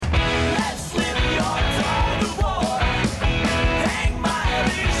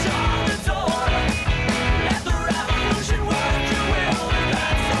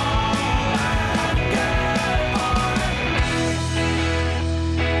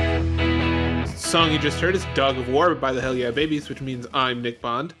song you just heard is Dog of War by the Hell Yeah Babies, which means I'm Nick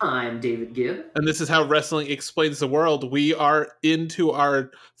Bond. I'm David Gibb. And this is How Wrestling Explains the World. We are into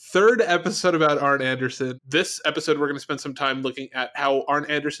our third episode about Arn Anderson. This episode, we're going to spend some time looking at how Arn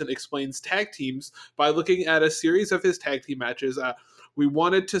Anderson explains tag teams by looking at a series of his tag team matches. We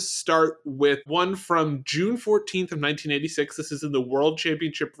wanted to start with one from June 14th of 1986. This is in the World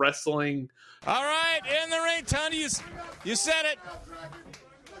Championship Wrestling. All right, in the ring, Tony, you said it.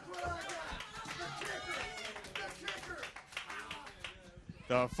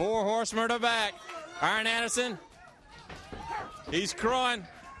 The Four Horsemen are back. Arn Anderson, he's crowing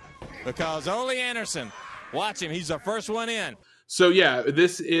because Ole Anderson, watch him, he's the first one in. So yeah,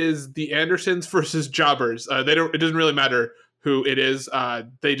 this is the Andersons versus Jobbers. It doesn't really matter who it is.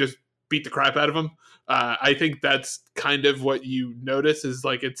 They just beat the crap out of them. I think that's kind of what you notice is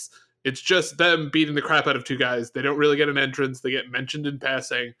like it's just them beating the crap out of two guys. They don't really get an entrance. They get mentioned in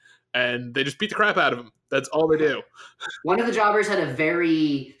passing, and they just beat the crap out of them. That's all they do. One of the Jobbers had a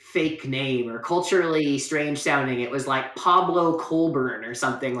very fake name or culturally strange sounding. It was like Pablo Colburn or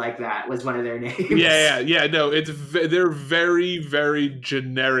something like that was one of their names. Yeah. No, they're very, very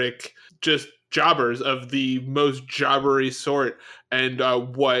generic, just jobbers of the most jobbery sort. And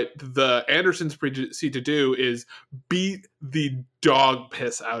what the Andersons proceed to do is beat the dog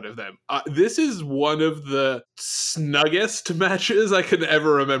piss out of them. This is one of the snuggest matches I can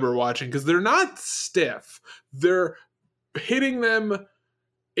ever remember watching because they're not stiff. They're hitting them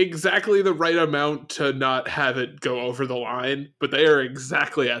exactly the right amount to not have it go over the line, but they are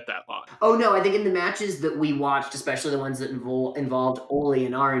exactly at that line. Oh no, I think in the matches that we watched, especially the ones that involved Ole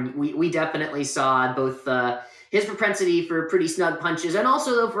and Arn, we definitely saw both his propensity for pretty snug punches and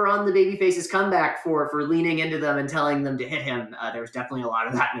also for on the babyface's comeback for leaning into them and telling them to hit him. There was definitely a lot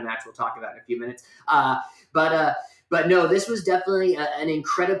of that in the match we'll talk about in a few minutes. But no, this was definitely an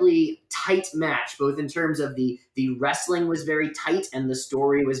incredibly tight match, both in terms of the wrestling was very tight and the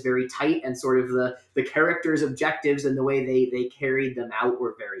story was very tight and sort of the characters' objectives and the way they carried them out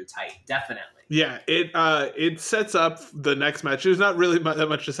were very tight, definitely. Yeah, it sets up the next match. There's not really that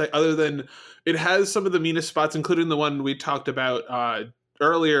much to say other than it has some of the meanest spots, including the one we talked about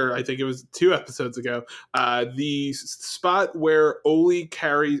earlier, I think it was 2 episodes ago, the spot where Ole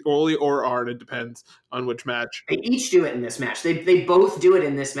or Arn, it depends on which match. They each do it in this match. They both do it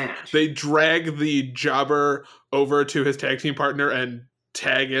in this match. They drag the jobber over to his tag team partner and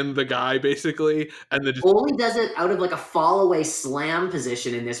tag in the guy, basically. And then Ole does it out of like a fall away slam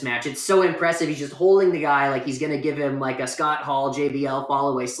position in this match. It's so impressive. He's just holding the guy like he's going to give him like a Scott Hall JBL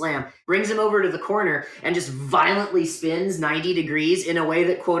fall away slam, brings him over to the corner and just violently spins 90 degrees in a way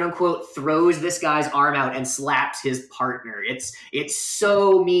that quote unquote throws this guy's arm out and slaps his partner. It's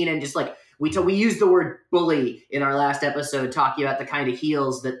so mean and just like we used the word bully in our last episode talking about the kind of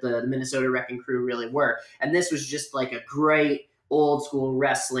heels that the Minnesota Wrecking Crew really were. And this was just like a great old school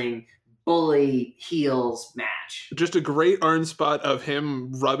wrestling bully heels match. Just a great Arn spot of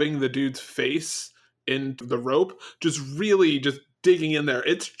him rubbing the dude's face into the rope, just really just digging in there.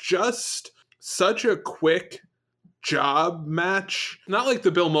 It's just such a quick job match. Not like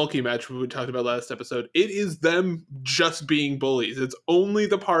the Bill Mulkey match we talked about last episode. It is them just being bullies. It's only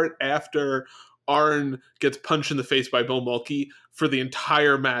the part after Arn gets punched in the face by Bill Mulkey for the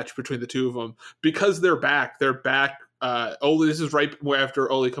entire match between the two of them. Because they're back. Ole, this is right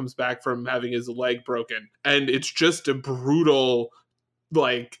after Ole comes back from having his leg broken, and it's just a brutal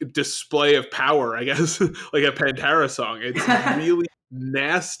like display of power, I guess, like a Pantera song. It's really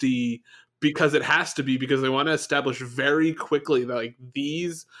nasty because it has to be, because they want to establish very quickly that like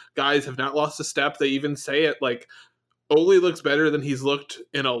these guys have not lost a step. They even say it like Ole looks better than he's looked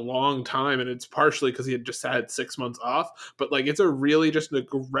in a long time, and it's partially because he had just had 6 months off. But like, it's a really just an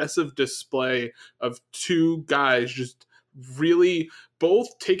aggressive display of two guys just really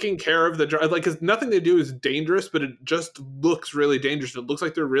both taking care of the drive. Like, because nothing they do is dangerous, but it just looks really dangerous. It looks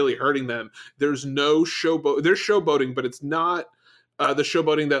like they're really hurting them. There's no showboat. There's showboating, but it's not the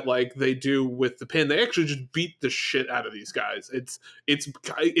showboating that like they do with the pin. They actually just beat the shit out of these guys.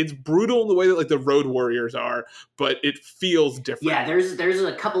 It's brutal in the way that like the Road Warriors are, but it feels different. Yeah, there's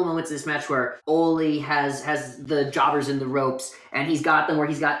a couple of moments in this match where Ole has the jobbers in the ropes, and he's got them where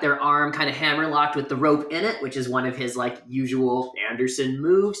he's got their arm kind of hammerlocked with the rope in it, which is one of his like usual Anderson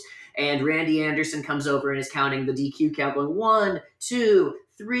moves. And Randy Anderson comes over and is counting the DQ count, going 1, 2,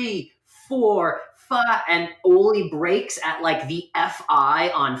 3, 4, 5, and Ole breaks at like the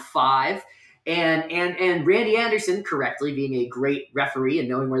FI on 5. And Randy Anderson, correctly being a great referee and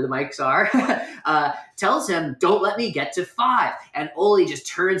knowing where the mics are, tells him, "Don't let me get to 5." And Ole just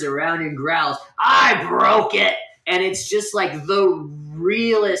turns around and growls, "I broke it." And it's just like the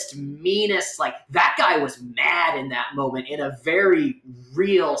realest, meanest, like that guy was mad in that moment in a very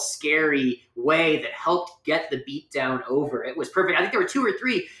real, scary way that helped get the beatdown over. It was perfect. I think there were 2 or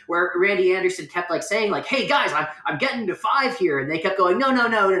 3 where Randy Anderson kept like saying like, "Hey guys, I'm getting to 5 here," and they kept going,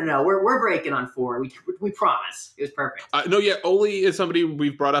 "No, we're breaking on 4. We promise." It was perfect. No, yeah, Oli is somebody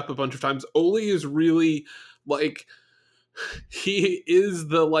we've brought up a bunch of times. Oli is really like, he is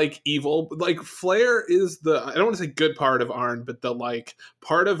the like evil, like Flair is the, I don't want to say good part of Arn, but the like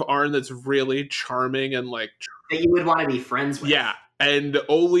part of Arn that's really charming and like that you would want to be friends with. Yeah, and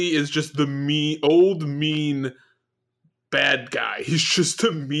Oli is just the mean bad guy. He's just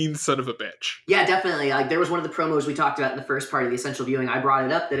a mean son of a bitch. Yeah, definitely. Like there was one of the promos we talked about in the first part of the Essential Viewing. I brought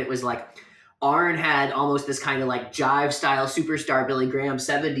it up that it was like Arn had almost this kind of like jive style superstar Billy Graham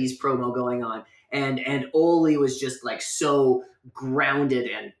 70s promo going on. And Oli was just like so grounded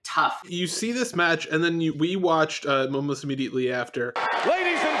and tough. You see this match, and then we watched almost immediately after.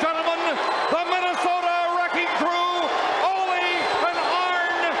 Ladies and gentlemen, the Minnesota Wrecking Crew, Oli and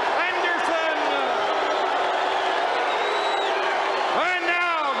Arn Anderson. And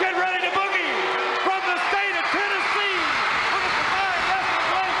now, get ready to boogie from the state of Tennessee with a combined wrestling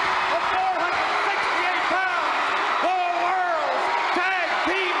weight of 468 pounds, the world's tag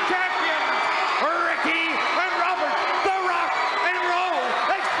team champions, Ricky and Robert, the Rock and Roll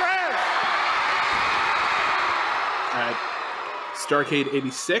Express. At Starrcade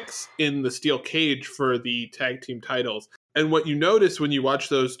 86 in the steel cage for the tag team titles. And what you notice when you watch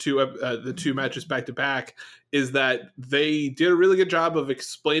those the 2 matches back to back is that they did a really good job of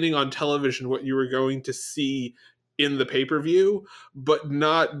explaining on television what you were going to see in the pay-per-view, but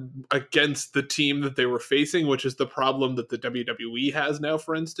not against the team that they were facing, which is the problem that the WWE has now,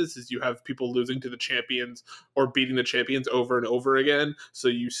 for instance, is you have people losing to the champions or beating the champions over and over again. So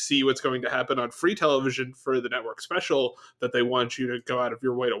you see what's going to happen on free television for the network special that they want you to go out of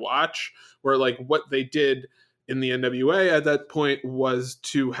your way to watch, where like what they did in the NWA at that point was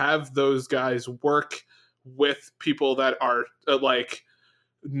to have those guys work with people that are like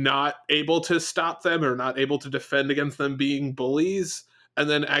not able to stop them or not able to defend against them being bullies, and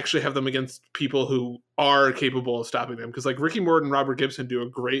then actually have them against people who are capable of stopping them. Because like Ricky Morton and Robert Gibson do a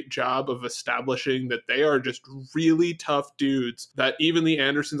great job of establishing that they are just really tough dudes that even the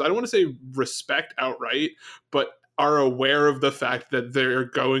Andersons, I don't want to say respect outright, but are aware of the fact that they're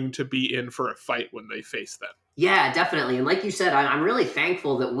going to be in for a fight when they face them. Yeah, definitely. And like you said, I'm really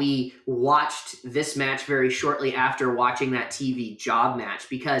thankful that we watched this match very shortly after watching that TV job match,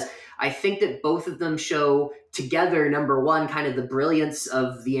 because I think that both of them show together, number one, kind of the brilliance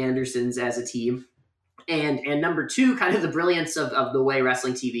of the Andersons as a team. And number two, kind of the brilliance of the way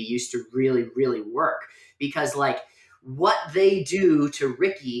wrestling TV used to really, really work. Because like what they do to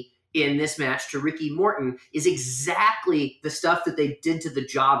Ricky in this match, to Ricky Morton, is exactly the stuff that they did to the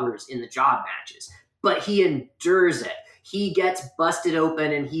jobbers in the job matches. But he endures it. He gets busted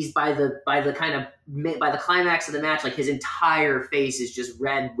open, and he's by the climax of the match, like his entire face is just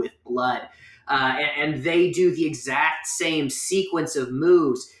red with blood. And they do the exact same sequence of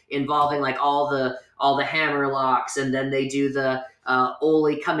moves involving like all the hammer locks, and then they do the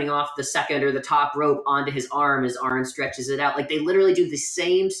Oli coming off the second or the top rope onto his arm as Arn stretches it out. Like they literally do the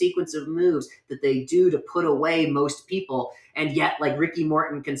same sequence of moves that they do to put away most people, and yet like Ricky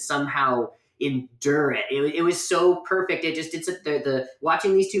Morton can somehow endure it. It was so perfect. The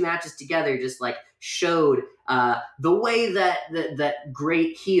watching these 2 matches together just like showed the way that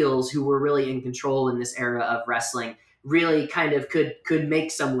great heels who were really in control in this era of wrestling really kind of could make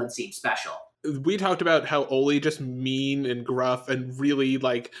someone seem special. We talked about how Oli just mean and gruff and really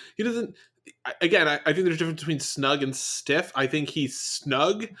like, he doesn't, again, I think there's a difference between snug and stiff. I think he's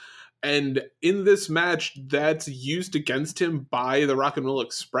snug. And in this match, that's used against him by the Rock and Roll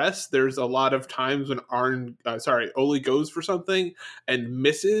Express. There's a lot of times when Oli goes for something and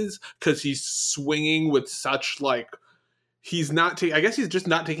misses because he's swinging with such like, I guess he's just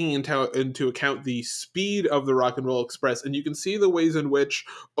not taking into account the speed of the Rock and Roll Express. And you can see the ways in which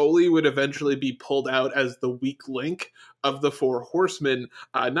Oli would eventually be pulled out as the weak link of the 4 horsemen,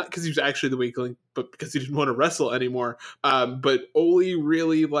 not because he was actually the weak link, but because he didn't want to wrestle anymore. But Oli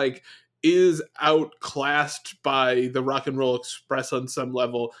really like is outclassed by the Rock and Roll Express on some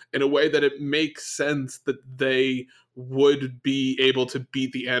level in a way that it makes sense that they would be able to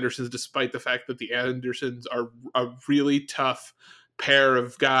beat the Andersons, despite the fact that the Andersons are a really tough pair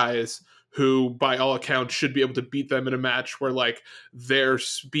of guys who, by all accounts, should be able to beat them in a match where like their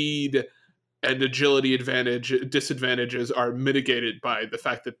speed and agility disadvantages are mitigated by the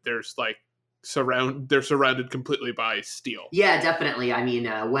fact that there's like they're surrounded completely by steel. Yeah, definitely. I mean,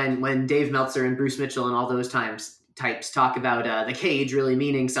 when Dave Meltzer and Bruce Mitchell and all those times types talk about the cage really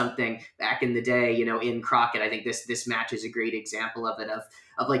meaning something back in the day, in Crockett. I think this match is a great example of it, of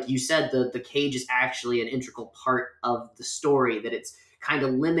like you said, the cage is actually an integral part of the story, that it's kind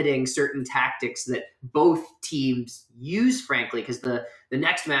of limiting certain tactics that both teams use, frankly, because the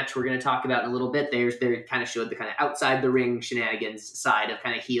next match we're going to talk about in a little bit, they kind of showed the kind of outside the ring shenanigans side of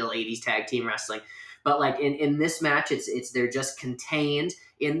kind of heel 80s tag team wrestling. But like in this match, it's they're just contained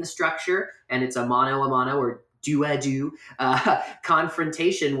in the structure, and it's a mano a mano or do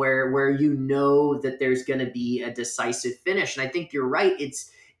confrontation where that there's going to be a decisive finish. And I think you're right.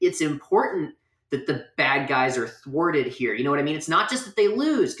 It's important that the bad guys are thwarted here. You know what I mean? It's not just that they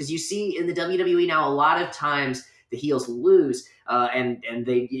lose, because you see in the WWE now a lot of times the heels lose and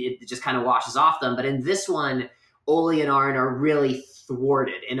it just kind of washes off them. But in this one, Ole and Arn are really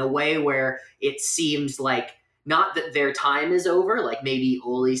thwarted in a way where it seems like not that their time is over, like maybe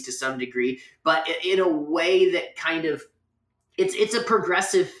Ole's to some degree, but in a way that kind of it's a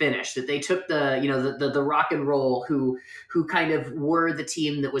progressive finish, that they took the rock and roll who kind of were the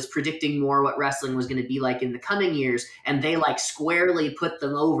team that was predicting more what wrestling was going to be like in the coming years, and they like squarely put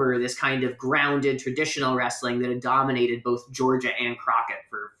them over this kind of grounded traditional wrestling that had dominated both Georgia and Crockett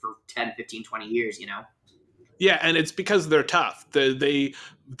for 10, 15, 20 years, Yeah, and it's because they're tough. They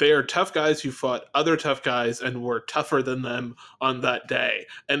are tough guys who fought other tough guys and were tougher than them on that day.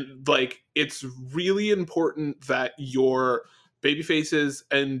 And like, it's really important that your baby faces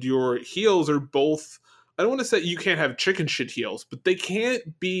and your heels are both, I don't want to say you can't have chicken shit heels, but they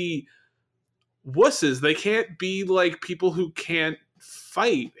can't be wusses. They can't be like people who can't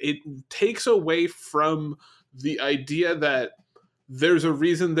fight. It takes away from the idea that there's a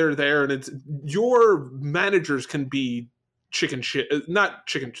reason they're there, and it's your managers can be chicken shit, not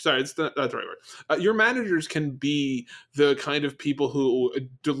chicken. Sorry, it's not the right word. Your managers can be the kind of people who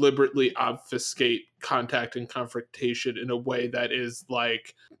deliberately obfuscate contact and confrontation in a way that is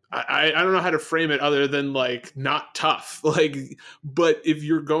like, I don't know how to frame it other than like not tough. Like, but if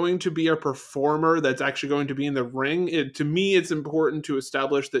you're going to be a performer that's actually going to be in the ring, to me, it's important to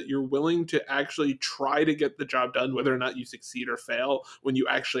establish that you're willing to actually try to get the job done, whether or not you succeed or fail when you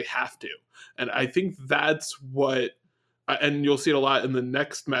actually have to. And I think that's what, and you'll see it a lot in the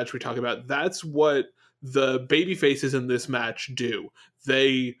next match we talk about, that's what the baby faces in this match do.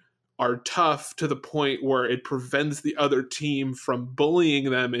 They are tough to the point where it prevents the other team from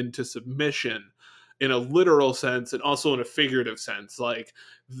bullying them into submission in a literal sense and also in a figurative sense. Like,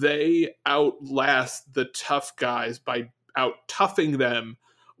 they outlast the tough guys by out-toughing them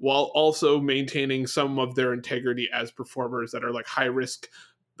while also maintaining some of their integrity as performers that are like high-risk,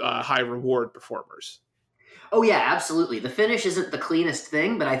 high-reward performers. Oh yeah, absolutely. The finish isn't the cleanest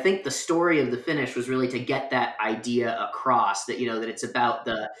thing, but I think the story of the finish was really to get that idea across, that that it's about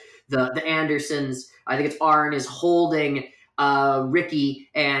the Andersons. I think it's Arn is holding Ricky,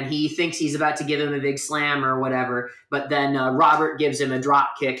 and he thinks he's about to give him a big slam or whatever, but then Robert gives him a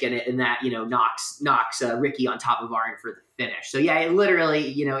drop kick, and that knocks Ricky on top of Arn for the finish. So yeah, it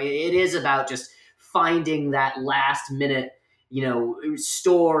literally it is about just finding that last minute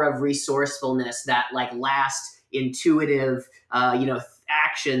store of resourcefulness, that like last intuitive,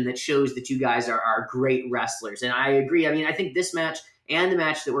 action that shows that you guys are great wrestlers. And I agree. I mean, I think this match and the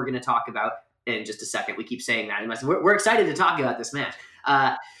match that we're going to talk about in just a second, we keep saying that. We're excited to talk about this match.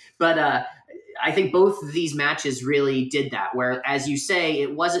 But I think both of these matches really did that, where, as you say,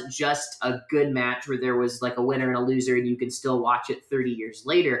 it wasn't just a good match where there was like a winner and a loser and you can still watch it 30 years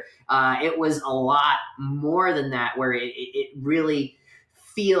later. It was a lot more than that, where it really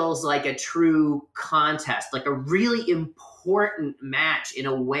feels like a true contest, like a really important match in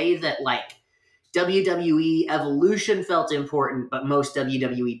a way that like WWE Evolution felt important, but most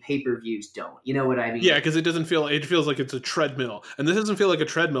WWE pay-per-views don't. You know what I mean? Yeah, because it feels like it's a treadmill. And this doesn't feel like a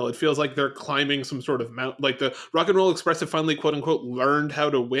treadmill. It feels like they're climbing some sort of mountain. Like the Rock and Roll Express have finally, quote unquote, learned how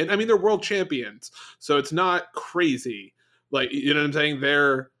to win. I mean, they're world champions, so it's not crazy. Like, you know what I'm saying?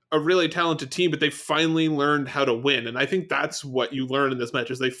 They're a really talented team, but they finally learned how to win. And I think that's what you learn in this match,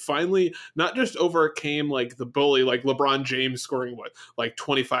 is they finally not just overcame like the bully, like LeBron James scoring like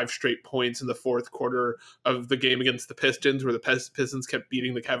 25 straight points in the fourth quarter of the game against the Pistons, where the Pistons kept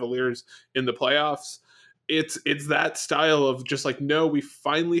beating the Cavaliers in the playoffs. It's that style of just like, no, we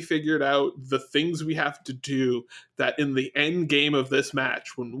finally figured out the things we have to do, that in the end game of this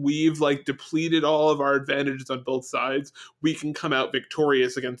match, when we've like depleted all of our advantages on both sides, we can come out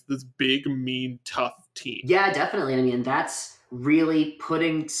victorious against this big, mean, tough team. Yeah, definitely. I mean, that's really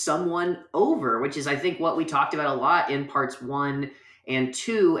putting someone over, which is, I think, what we talked about a lot in parts 1 and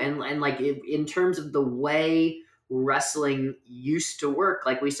 2. And like in terms of the way wrestling used to work.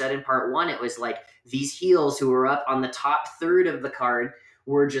 Like we said in part 1, it was like these heels who were up on the top third of the card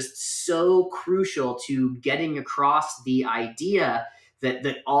were just so crucial to getting across the idea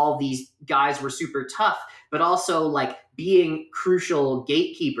that all these guys were super tough, but also like being crucial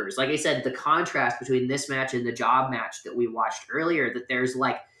gatekeepers. Like I said, the contrast between this match and the job match that we watched earlier, that there's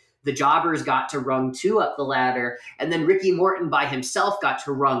like the jobbers got to rung 2 up the ladder, and then Ricky Morton by himself got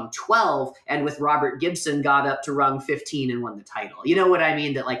to rung 12, and with Robert Gibson got up to rung 15 and won the title. You know what I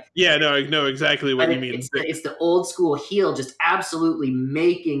mean? That like, yeah, no, I know exactly what you mean. It's the old school heel just absolutely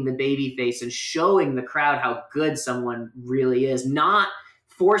making the baby face and showing the crowd how good someone really is, not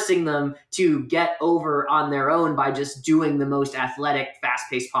forcing them to get over on their own by just doing the most athletic,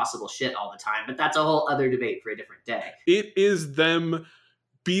 fast-paced possible shit all the time. But that's a whole other debate for a different day. It is them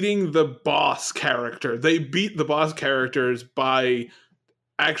beating the boss character. They beat the boss characters by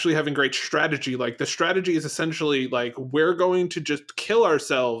actually having great strategy. Like the strategy is essentially like, we're going to just kill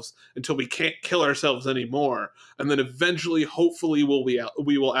ourselves until we can't kill ourselves anymore, and then eventually hopefully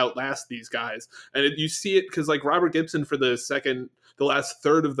we will outlast these guys. And you see it because like Robert Gibson, for the last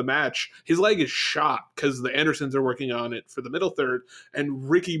third of the match, his leg is shot because the Andersons are working on it for the middle third, and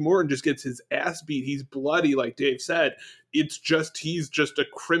Ricky Morton just gets his ass beat. He's bloody, like Dave said. He's just a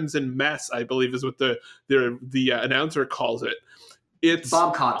crimson mess, I believe is what the announcer calls it. It's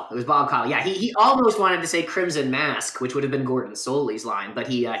Bob Caudle. It was Bob Caudle. Yeah, he almost wanted to say Crimson Mask, which would have been Gordon Soley's line, but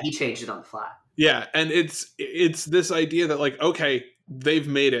he changed it on the fly. Yeah, and it's this idea that like, okay, they've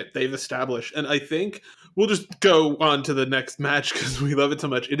made it, they've established, and I think we'll just go on to the next match because we love it so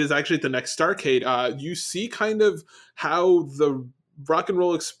much. It is actually the next Starrcade. You see kind of how the Rock and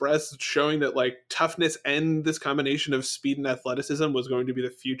Roll Express showing that like toughness and this combination of speed and athleticism was going to be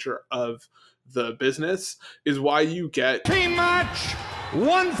the future of the business is why you get Team match,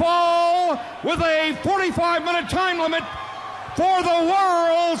 one fall with a 45-minute time limit for the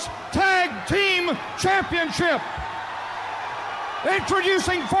World's Tag Team Championship.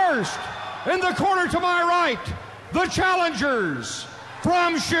 Introducing first, in the corner to my right, the challengers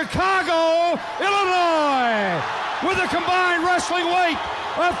from Chicago, Illinois, with a combined wrestling weight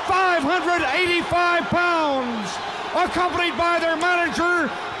of 585 pounds, accompanied by their manager,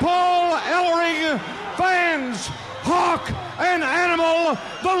 Paul Ellering, fans, Hawk and Animal,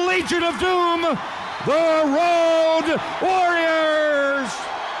 the Legion of Doom, the Road Warriors.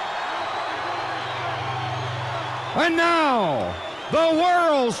 And now, the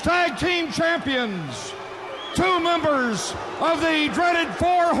World's Tag Team Champions, 2 members of the dreaded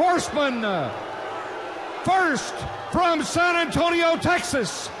Four Horsemen. First, from San Antonio,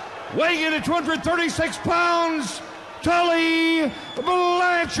 Texas, weighing in at 236 pounds, Tully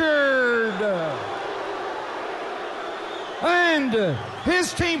Blanchard. And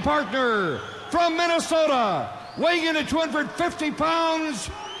his team partner from Minnesota, weighing in at 250 pounds,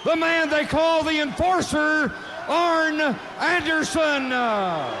 the man they call the Enforcer, Arn Anderson.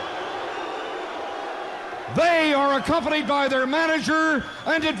 They are accompanied by their manager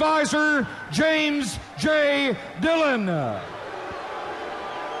and advisor, James J. Dillon.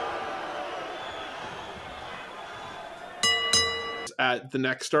 At the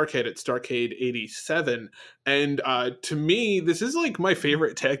next Starrcade, at Starrcade 87, and to me this is like my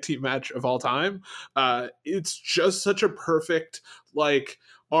favorite tag team match of all time. It's just such a perfect, like,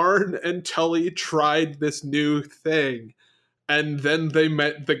 Arn and Tully tried this new thing, and then they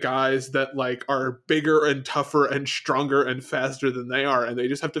met the guys that like are bigger and tougher and stronger and faster than they are, and they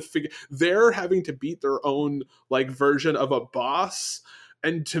just have to they're having to beat their own like version of a boss.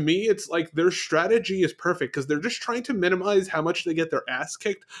 And to me, it's like their strategy is perfect because they're just trying to minimize how much they get their ass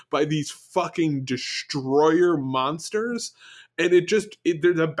kicked by these fucking destroyer monsters. And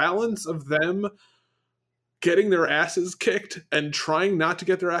there's a balance of them getting their asses kicked and trying not to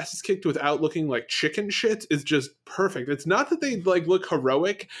get their asses kicked without looking like chicken shit is just perfect. It's not that they like look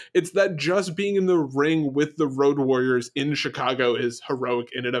heroic. It's that just being in the ring with the Road Warriors in Chicago is heroic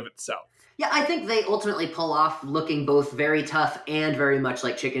in and of itself. Yeah, I think they ultimately pull off looking both very tough and very much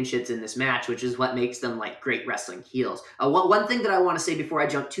like chicken shits in this match, which is what makes them like great wrestling heels. One thing that I want to say before I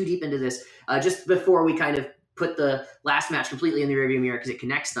jump too deep into this, just before we kind of put the last match completely in the rearview mirror because it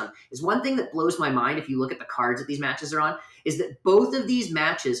connects them, is one thing that blows my mind if you look at the cards that these matches are on, is that both of these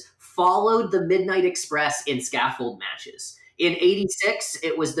matches followed the Midnight Express in scaffold matches. In 86,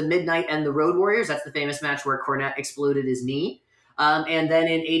 it was the Midnight and the Road Warriors. That's the famous match where Cornette exploded his knee. And then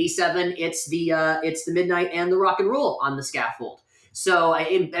in 87, it's the Midnight and the Rock and Roll on the scaffold. So,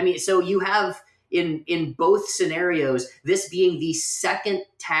 so you have in both scenarios, this being the second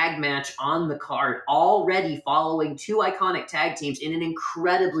tag match on the card, already following two iconic tag teams in an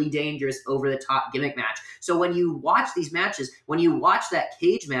incredibly dangerous over-the-top gimmick match. So when you watch these matches, when you watch that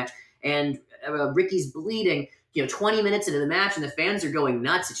cage match and Ricky's bleeding, 20 minutes into the match and the fans are going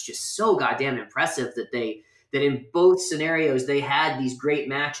nuts, it's just so goddamn impressive that in both scenarios they had these great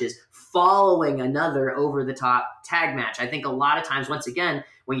matches following another over-the-top tag match. I think a lot of times, once again,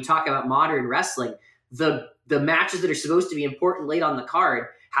 when you talk about modern wrestling, the matches that are supposed to be important late on the card,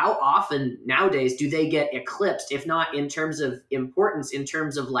 how often nowadays do they get eclipsed, if not in terms of importance, in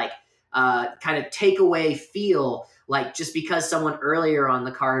terms of like kind of takeaway feel, like just because someone earlier on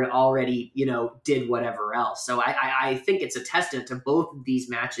the card already, did whatever else. So I think it's a testament to both of these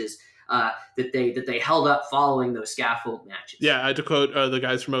matches that they held up following those scaffold matches. Yeah, I had to quote the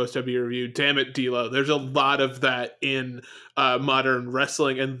guys from OSW Review, damn it, D'Lo. There's a lot of that in modern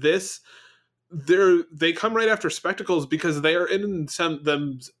wrestling, and they come right after spectacles because they are in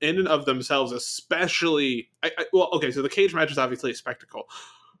and of themselves, especially. So the cage match is obviously a spectacle,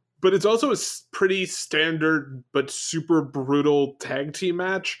 but it's also a pretty standard but super brutal tag team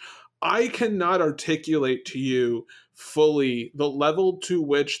match. I cannot articulate to you fully the level to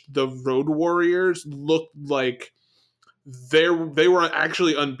which the Road Warriors looked like they were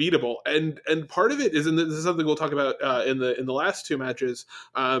actually unbeatable, and part of it is, and this is something we'll talk about in the last two matches,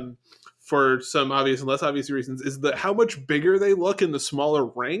 for some obvious and less obvious reasons, is that how much bigger they look in the smaller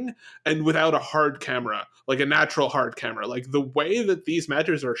ring and without a hard camera, like a natural hard camera. Like the way that these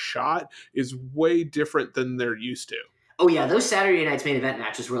matches are shot is way different than they're used to. Oh yeah, those Saturday Night's Main Event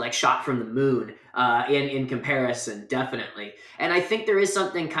matches were like shot from the moon in comparison, definitely. And I think there is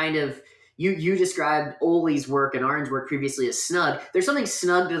something kind of, you described Ole's work and Arn's work previously as snug. There's something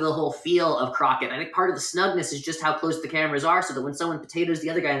snug to the whole feel of Crockett. I think part of the snugness is just how close the cameras are, so that when someone potatoes the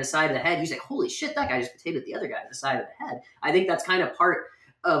other guy on the side of the head, you say, holy shit, that guy just potatoed the other guy on the side of the head. I think that's kind of part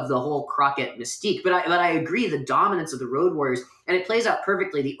of the whole Crockett mystique. But I agree, the dominance of the Road Warriors, and it plays out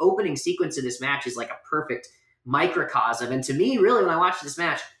perfectly. The opening sequence of this match is like a perfect microcosm. And to me, really, when I watched this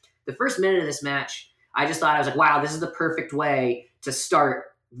match, the first minute of this match, I just thought, I was like, wow, this is the perfect way to start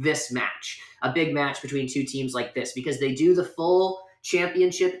this match, a big match between two teams like this, because they do the full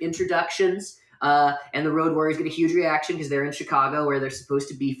championship introductions, and the Road Warriors get a huge reaction because they're in Chicago, where they're supposed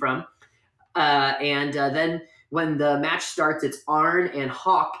to be from. Then when the match starts, it's Arn and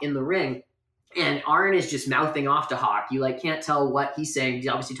Hawk in the ring, and Arn is just mouthing off to Hawk. You can't tell what he's saying. He's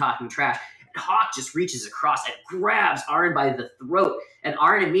obviously talking trash. And Hawk just reaches across and grabs Arn by the throat, and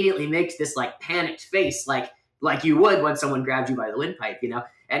Arn immediately makes this panicked face, like you would when someone grabbed you by the windpipe,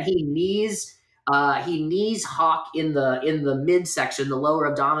 And he knees Hawk in the midsection, the lower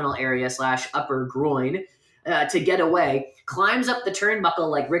abdominal area / upper groin, to get away. Climbs up the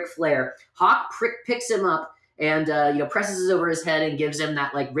turnbuckle like Ric Flair. Hawk picks him up and presses over his head and gives him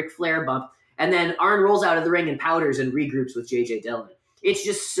that Ric Flair bump. And then Arn rolls out of the ring and powders and regroups with J.J. Dillon. It's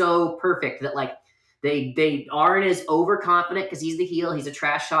just so perfect that Arn is overconfident because he's the heel. He's a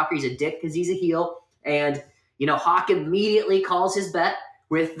trash talker. He's a dick because he's a heel. And Hawk immediately calls his bet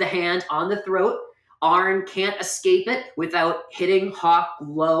with the hand on the throat. Arn can't escape it without hitting Hawk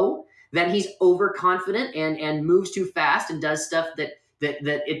low. Then he's overconfident and moves too fast and does stuff that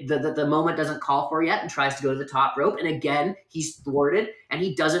the moment doesn't call for yet, and tries to go to the top rope. And again, he's thwarted and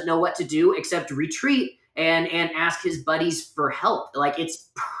he doesn't know what to do except retreat and ask his buddies for help. It's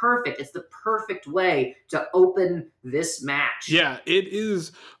perfect. It's the perfect way to open this match. Yeah, it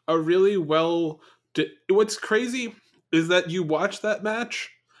is a really what's crazy is that you watch that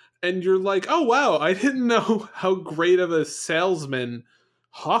match and you're like, oh wow, I didn't know how great of a salesman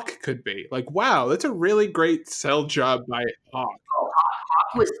Hawk could be. Wow, that's a really great sell job by Hawk.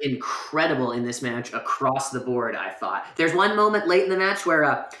 Hawk was incredible in this match across the board, I thought. There's one moment late in the match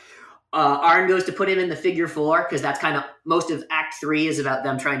where Arn goes to put him in the figure four, because that's kind of most of Act 3 is about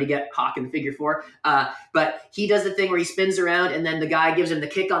them trying to get Hawk in the figure four. But he does the thing where he spins around and then the guy gives him the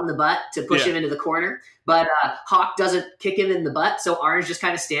kick on the butt to push him into the corner. But Hawk doesn't kick him in the butt, so Arn's just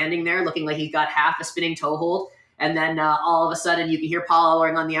kind of standing there looking like he's got half a spinning toe hold. And then all of a sudden you can hear Paul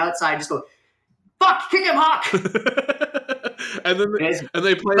Ellering on the outside just go, fuck, kick him, Hawk! and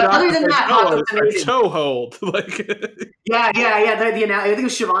they play it off. Other than that, Hawk was amazing. Toe hold. Yeah. I think it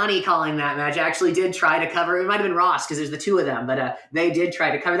was Shivani calling that match. Actually did try to cover. It might have been Ross because there's the two of them, but they did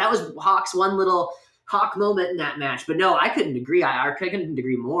try to cover. That was Hawk's one little Hawk moment in that match. But no, I couldn't agree. I couldn't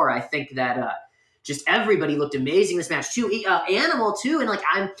agree more. I think that just everybody looked amazing in this match too. Animal too,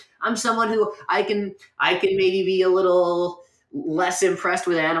 and I'm someone who I can maybe be a little less impressed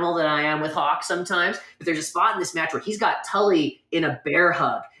with Animal than I am with Hawk sometimes. But there's a spot in this match where he's got Tully in a bear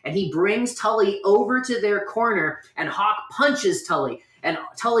hug, and he brings Tully over to their corner, and Hawk punches Tully. And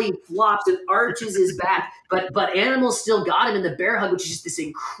Tully flops and arches his back, but Animal still got him in the bear hug, which is just this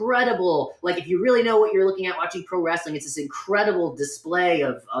incredible, like, if you really know what you're looking at watching pro wrestling, it's this incredible display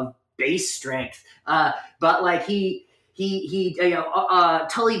of base strength. But like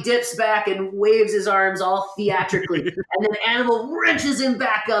Tully dips back and waves his arms all theatrically, and then Animal wrenches him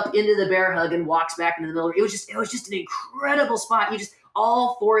back up into the bear hug and walks back into the middle. It was just an incredible spot.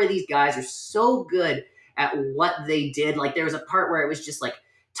 All four of these guys are so good at what they did. Like, there was a part where it was just like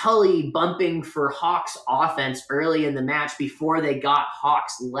Tully bumping for Hawk's offense early in the match before they got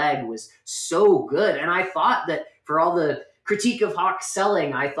Hawk's leg was so good. And I thought that, for all the critique of Hawk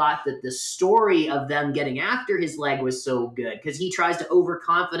selling, I thought that the story of them getting after his leg was so good, because he tries to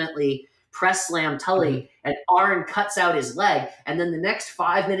overconfidently press slam Tully, and Arn cuts out his leg, and then the next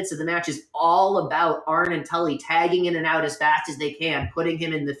 5 minutes of the match is all about Arn and Tully tagging in and out as fast as they can, putting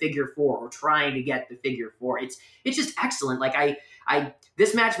him in the figure four, or trying to get the figure four. It's just excellent. Like, I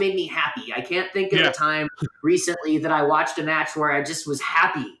this match made me happy. I can't think of a time recently that I watched a match where I just was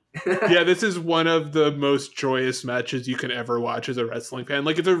happy. Yeah, this is one of the most joyous matches you can ever watch as a wrestling fan.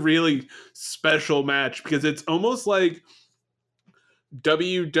 Like, it's a really special match because it's almost like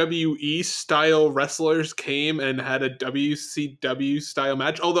WWE style wrestlers came and had a WCW style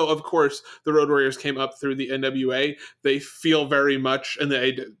match. Although, of course, the Road Warriors came up through the NWA. They feel very much, and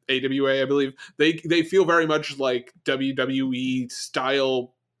the AWA, I believe, they feel very much like WWE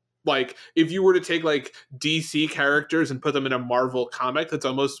style. Like, if you were to take like DC characters and put them in a Marvel comic, that's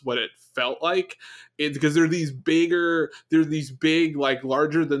almost what it felt like. It's because they're these big, like,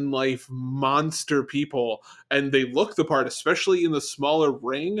 larger than life monster people, and they look the part, especially in the smaller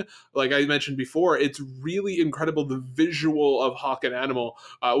ring. Like I mentioned before, it's really incredible, the visual of Hawk and Animal,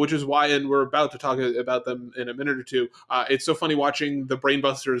 which is why, and we're about to talk about them in a minute or two, it's so funny watching the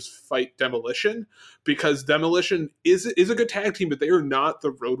Brainbusters fight Demolition, because Demolition is a good tag team, but they are not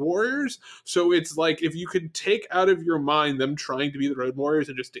the Road Warriors. So it's like, if you could take out of your mind them trying to be the Road Warriors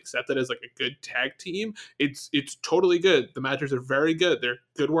and just accept it as like a good tag team, it's totally good. The matches are very good. They're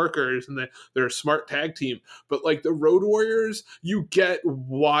good workers, and they're a smart tag team. But like the Road Warriors, you get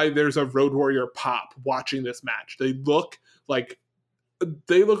why there's a Road Warrior pop watching this match. They look like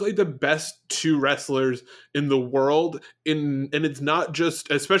the best two wrestlers in the world, and it's not just,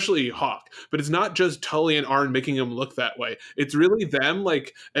 especially Hawk, but it's not just Tully and Arn making him look that way. It's really them,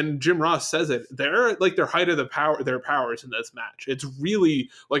 like, and Jim Ross says it, they're like their height of their powers in this match. It's really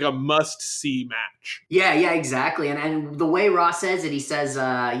like a must-see match. Yeah, exactly. And the way Ross says it, he says,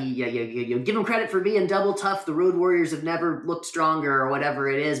 you give him credit for being double tough. The Road Warriors have never looked stronger, or whatever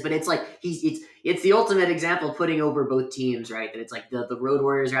it is. But it's like, it's the ultimate example of putting over both teams, right? That it's like the Road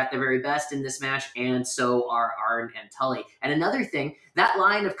Warriors are at their very best in this match, and so are Arn and Tully. And another thing, that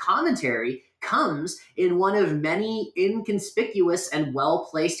line of commentary comes in one of many inconspicuous and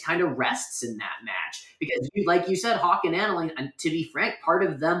well-placed kind of rests in that match. Because, like you said, Hawk and Animal, and to be frank, part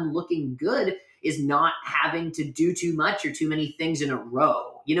of them looking good is not having to do too much or too many things in a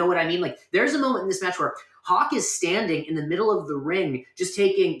row. You know what I mean? Like, there's a moment in this match where Hawk is standing in the middle of the ring, just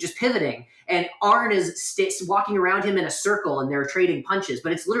pivoting, and Arn is walking around him in a circle, and they're trading punches.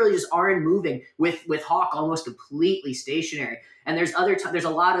 But it's literally just Arn moving with Hawk almost completely stationary. And there's a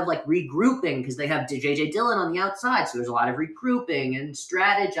lot of like regrouping, because they have JJ Dillon on the outside, so there's a lot of regrouping and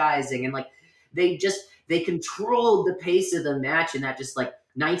strategizing, and like they controlled the pace of the match in that just like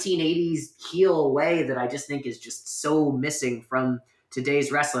 1980s heel way that I just think is just so missing from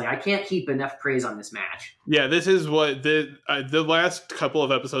today's wrestling. I can't heap enough praise on this match. Yeah, this is what the last couple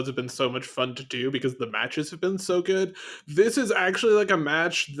of episodes have been so much fun to do, because the matches have been so good. This is actually like a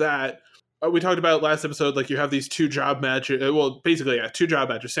match that we talked about last episode. Like, you have these two job matches. Two job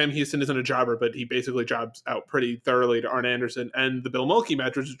matches. Sam Houston isn't a jobber, but he basically jobs out pretty thoroughly to Arn Anderson. And the Bill Mulkey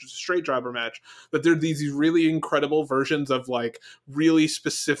match, which is just a straight jobber match. That there are these really incredible versions of like really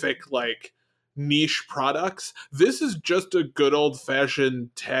specific like niche products. This is just a good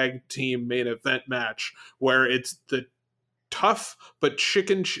old-fashioned tag team main event match where it's the tough but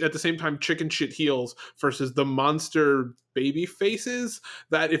at the same time chicken shit heels versus the monster baby faces,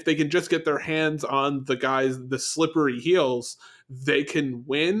 that if they can just get their hands on the slippery heels, they can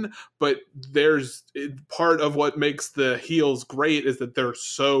win. But there's part of what makes the heels great is that they're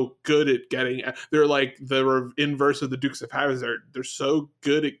so good at they're like the inverse of the Dukes of Hazzard. They're so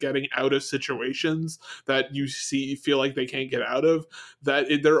good at getting out of situations that you feel like they can't get out of, that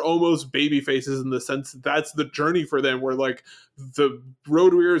they're almost baby faces, in the sense that that's the journey for them, where like the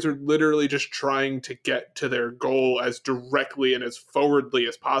Road Warriors are literally just trying to get to their goal as directly and as forwardly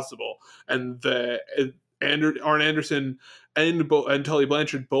as possible. And Arn Anderson and Tully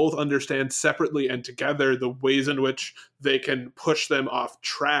Blanchard both understand separately and together the ways in which they can push them off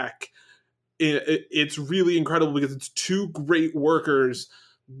track. It's really incredible because it's two great workers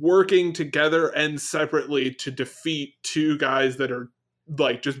working together and separately to defeat two guys that are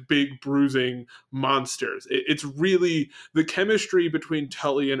like just big bruising monsters. It's really, the chemistry between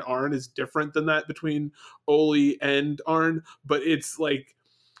Tully and Arn is different than that between Ole and Arn, but it's like,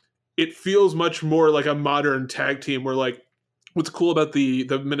 it feels much more like a modern tag team where like, what's cool about the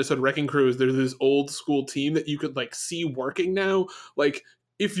Minnesota Wrecking Crew is there's this old school team that you could like see working now. Like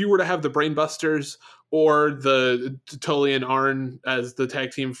if you were to have the Brainbusters or the Tully and Arn as the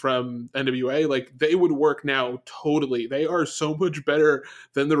tag team from NWA, like they would work now totally. They are so much better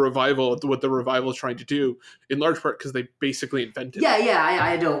than the Revival, what the Revival is trying to do, in large part because they basically invented it.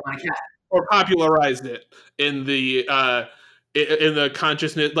 I don't want to catch or popularized it in the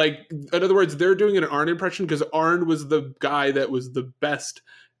consciousness. Like, in other words, they're doing an Arn impression because Arn was the guy that was the best.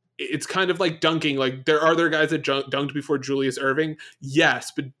 It's kind of like dunking. Like, there are other guys that dunked before Julius Erving.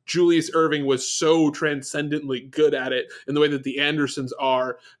 Yes, but Julius Erving was so transcendently good at it in the way that the Andersons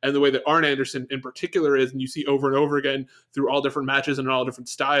are and the way that Arn Anderson in particular is. And you see over and over again through all different matches and all different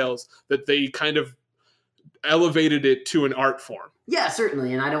styles that they kind of elevated it to an art form. Yeah,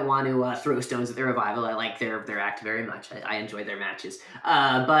 certainly, and I don't want to throw stones at the Revival. I like their act very much. I enjoy their matches,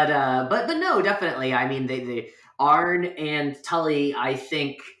 but no, definitely. I mean, they Arn and Tully, I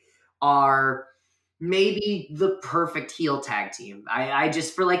think, are maybe the perfect heel tag team. I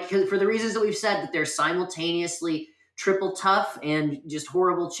just for the reasons that we've said, that they're simultaneously triple tough and just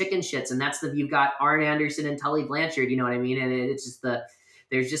horrible chicken shits, and you've got Arn Anderson and Tully Blanchard. You know what I mean? And it's just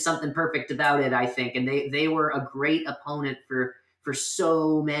there's just something perfect about it, I think, and they were a great opponent for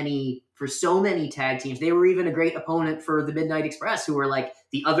so many tag teams. They were even a great opponent for the Midnight Express, who were like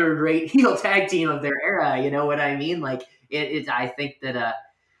the other great heel tag team of their era. You know what I mean? Like I think that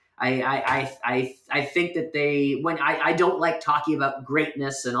I think that when I don't like talking about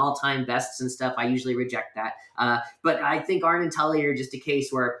greatness and all-time bests and stuff. I usually reject that. But I think Arn and Tully are just a case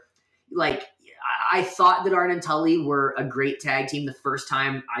where, like, I thought that Arn and Tully were a great tag team the first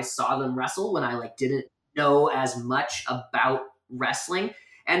time I saw them wrestle, when I didn't know as much about wrestling,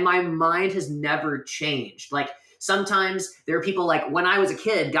 and my mind has never changed. Like, sometimes there are people, like, when I was a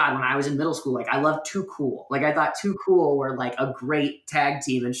kid, God, when I was in middle school, like, I loved Too Cool. Like, I thought Too Cool were like a great tag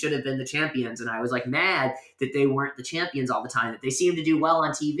team and should have been the champions, and I was like mad that they weren't the champions all the time, that they seemed to do well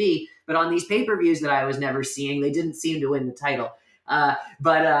on TV, but on these pay-per-views that I was never seeing, they didn't seem to win the title.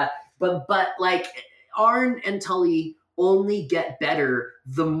 But like, Arn and Tully only get better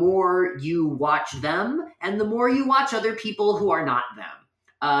the more you watch them and the more you watch other people who are not them.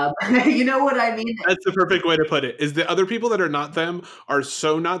 You know what I mean? That's the perfect way to put it, is the other people that are not them are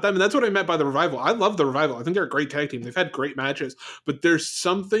so not them. And that's what I meant by the Revival. I love the Revival. I think they're a great tag team. They've had great matches, but there's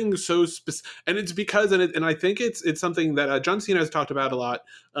something so specific. And it's because, and I think it's something that John Cena has talked about a lot,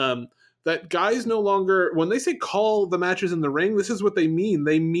 that guys no longer, when they say call the matches in the ring, this is what they mean.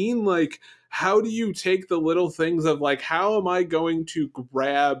 They mean, like, how do you take the little things of, like, how am I going to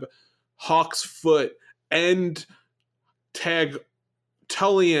grab Hawk's foot and tag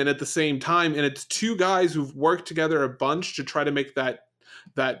Tully in at the same time? And it's two guys who've worked together a bunch to try to make that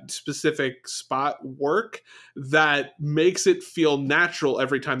specific spot work, that makes it feel natural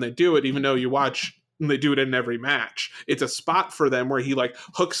every time they do it, even though you watch and they do it in every match. It's a spot for them where he, like,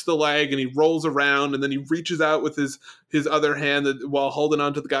 hooks the leg and he rolls around and then he reaches out with his other hand while holding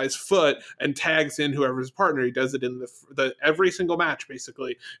onto the guy's foot and tags in whoever's his partner. He does it in the every single match,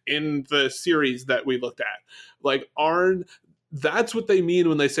 basically, in the series that we looked at. Like, Arn, that's what they mean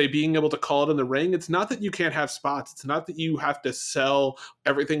when they say being able to call it in the ring. It's not that you can't have spots. It's not that you have to sell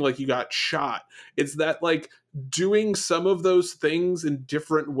everything like you got shot. It's that, like, doing some of those things in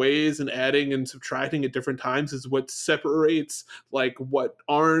different ways and adding and subtracting at different times is what separates, like, what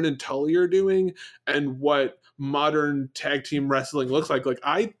Arn and Tully are doing and what modern tag team wrestling looks like. Like,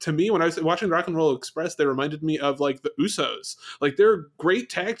 to me, when I was watching Rock and Roll Express, they reminded me of, like, the Usos. Like, they're great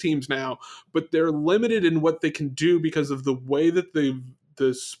tag teams now, but they're limited in what they can do because of the way that the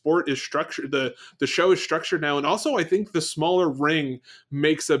sport is structured, the show is structured now. And also, I think the smaller ring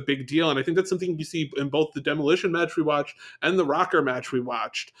makes a big deal. And I think that's something you see in both the Demolition match we watched and the Rocker match we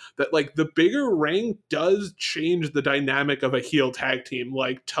watched, that, like, the bigger ring does change the dynamic of a heel tag team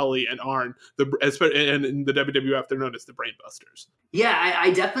like Tully and Arn, and in the WWF, they're known as the Brainbusters. Yeah, I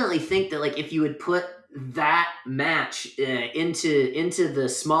definitely think that, like, if you would put that match into the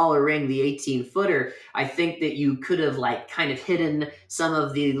smaller ring, the 18-footer, I think that you could have, like, kind of hidden some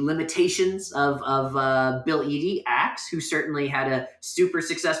of the limitations of Bill Eadie act. Dax, who certainly had a super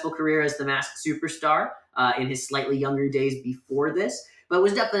successful career as the Masked Superstar in his slightly younger days before this, but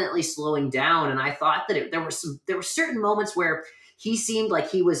was definitely slowing down. And I thought that there were certain moments where he seemed like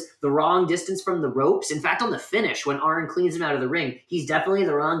he was the wrong distance from the ropes. In fact, on the finish, when Arn cleans him out of the ring, he's definitely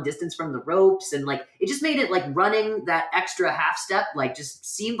the wrong distance from the ropes. And like, it just made it like running that extra half step, like just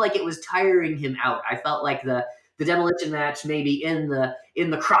seemed like it was tiring him out. I felt like the demolition match maybe in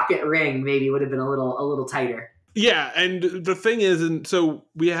the Crockett ring maybe would have been a little tighter. Yeah, and the thing is, and so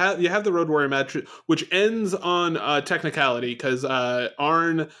you have the Road Warrior match, which ends on technicality because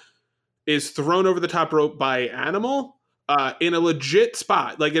Arn is thrown over the top rope by Animal in a legit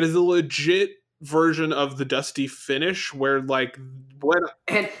spot. Like, it is a legit version of the Dusty finish where like when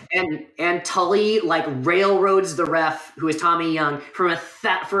and Tully like railroads the ref, who is Tommy Young, at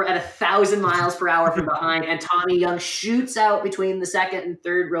 1,000 miles per hour from behind, and Tommy Young shoots out between the second and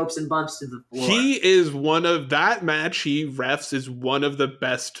third ropes and bumps to the floor. He is one of that match he refs is one of the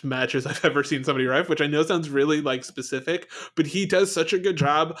best matches I've ever seen somebody ref, which I know sounds really like specific, but he does such a good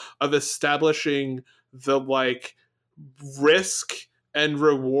job of establishing the like risk and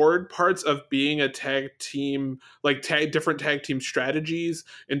reward parts of being a tag team, like different tag team strategies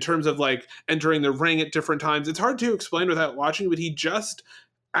in terms of like entering the ring at different times. It's hard to explain without watching, but he just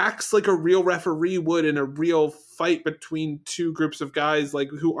acts like a real referee would in a real fight between two groups of guys, like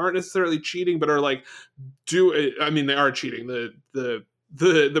who aren't necessarily cheating, but are like they are cheating. The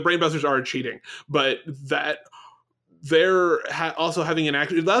Brainbusters are cheating, but that they're also having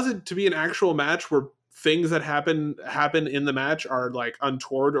it allows it to be an actual match where things that happen in the match are like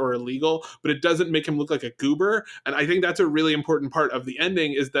untoward or illegal, but it doesn't make him look like a goober. And I think that's a really important part of the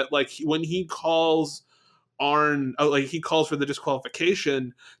ending, is that like when he calls Arn, like he calls for the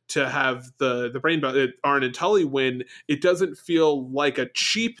disqualification to have the Arn and Tully win, it doesn't feel like a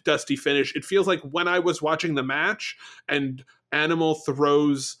cheap Dusty finish. It feels like when I was watching the match and Animal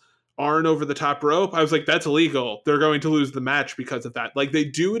throws Arn over the top rope, I was like, that's illegal. They're going to lose the match because of that. Like, they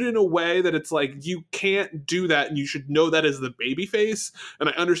do it in a way that it's like, you can't do that, and you should know that as the babyface. And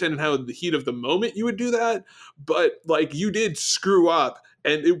I understand how in the heat of the moment you would do that, but like, you did screw up,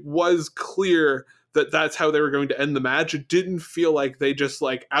 and it was clear that that's how they were going to end the match. It didn't feel like they just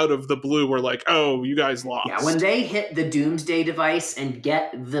like out of the blue were like, oh, you guys lost. Yeah, when they hit the Doomsday device and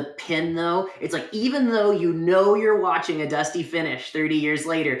get the pin though, it's like, even though you know you're watching a Dusty finish 30 years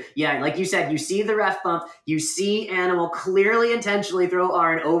later, yeah, like you said, you see the ref bump, you see Animal clearly intentionally throw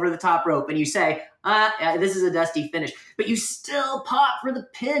Arn over the top rope, and you say, this is a Dusty finish. But you still pop for the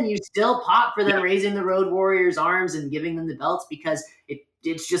pin. You still pop for them raising the Road Warriors' arms and giving them the belts, because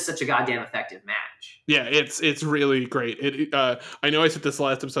it's just such a goddamn effective match. Yeah, it's really great. I know I said this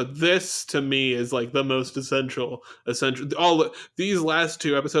last episode. This to me is like the most essential. These last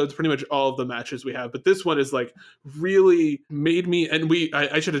two episodes, pretty much all of the matches we have, but this one is like really made me. And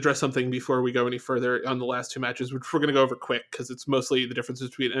I should address something before we go any further on the last two matches, which we're going to go over quick because it's mostly the differences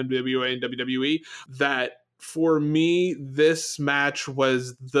between NWA and WWE. That for me, this match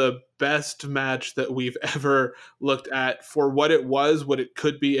was the best match that we've ever looked at for what it was, what it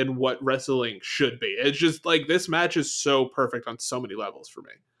could be, and what wrestling should be. It's just like, this match is so perfect on so many levels for me.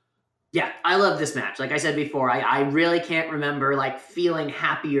 Yeah, I love this match. Like I said before, I really can't remember like feeling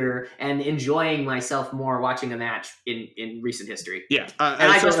happier and enjoying myself more watching a match in recent history. Yeah.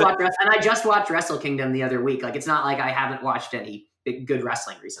 I just watched Wrestle Kingdom the other week. Like, it's not like I haven't watched any good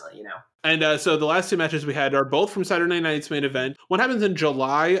wrestling recently, you know? And so the last two matches we had are both from Saturday night's main event. One happens in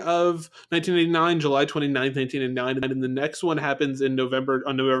July of 1989, July 29th, 1989, and then the next one happens on November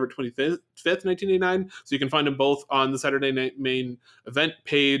 25th, 1989. So you can find them both on the Saturday night main event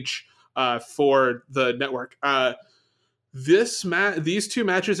page for the network. These two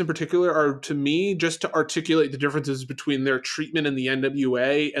matches in particular are, to me, just to articulate the differences between their treatment in the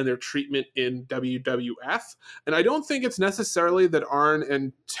NWA and their treatment in WWF. And I don't think it's necessarily that Arn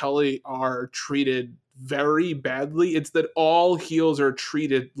and Tully are treated very badly. It's that all heels are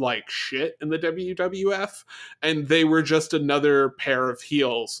treated like shit in the WWF, and they were just another pair of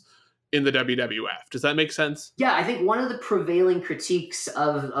heels in the WWF. Does that make sense? Yeah, I think one of the prevailing critiques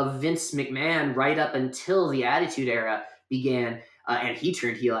of Vince McMahon right up until the Attitude Era began, and he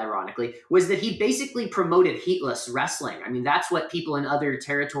turned heel, ironically, was that he basically promoted heatless wrestling. I mean, that's what people in other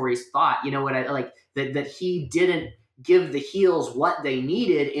territories thought. You know what I like? That he didn't give the heels what they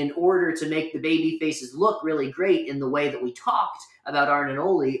needed in order to make the baby faces look really great in the way that we talked about Arn and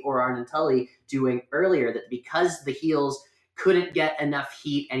Ole or Arn and Tully doing earlier, that because the heels couldn't get enough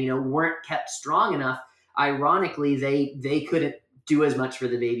heat and, weren't kept strong enough, ironically, they couldn't do as much for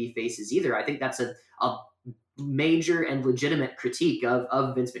the baby faces either. I think that's a major and legitimate critique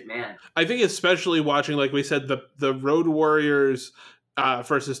of Vince McMahon. I think especially watching, like we said, the Road Warriors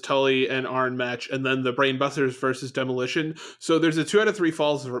versus Tully and Arn match, and then the Brainbusters versus Demolition. So there's a 2 out of 3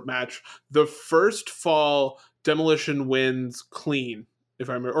 falls match. The first fall, Demolition wins clean, if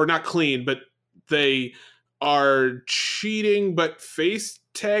I remember, or not clean, but they are cheating, but face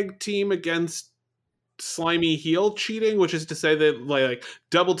tag team against slimy heel cheating, which is to say that like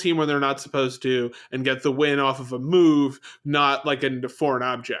double team when they're not supposed to and get the win off of a move, not like a foreign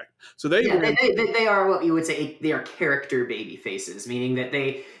object. So they are what you would say, they are character baby faces, meaning that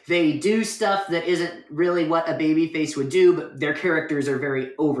they do stuff that isn't really what a baby face would do, but their characters are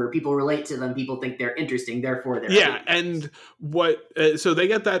very over. People relate to them. People think they're interesting. Therefore, they're and what so they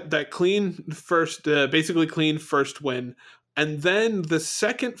get that clean first, basically clean first win. And then the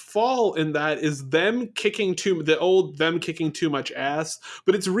second fall in that is them kicking too much ass,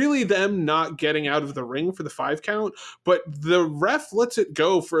 but it's really them not getting out of the ring for the 5 count. But the ref lets it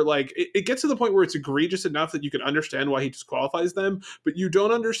go for like, it gets to the point where it's egregious enough that you can understand why he disqualifies them, but you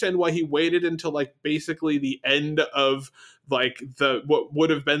don't understand why he waited until like basically the end of like what would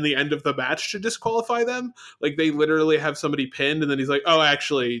have been the end of the match to disqualify them. Like they literally have somebody pinned and then he's like, oh,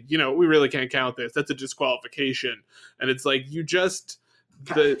 actually, we really can't count this. That's a disqualification. And it's like,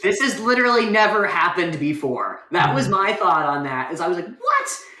 this has literally never happened before. That was my thought on that, is I was like,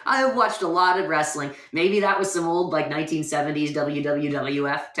 what? I watched a lot of wrestling. Maybe that was some old like 1970s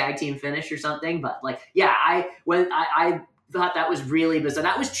WWF tag team finish or something. But like, yeah, I thought that was really bizarre.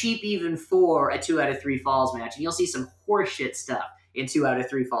 That was cheap even for a 2 out of 3 falls match. And you'll see some horseshit stuff in 2 out of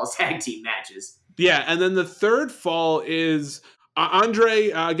 3 falls tag team matches. Yeah, and then the third fall is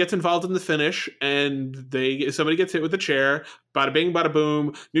Andre gets involved in the finish, and somebody gets hit with a chair. Bada bing, bada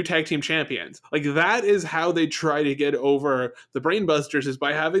boom. New tag team champions. Like that is how they try to get over the Brainbusters, is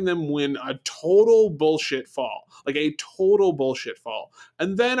by having them win a total bullshit fall, like a total bullshit fall,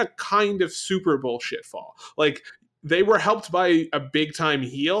 and then a kind of super bullshit fall. Like they were helped by a big time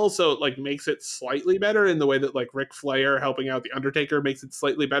heel, so it like makes it slightly better in the way that like Ric Flair helping out the Undertaker makes it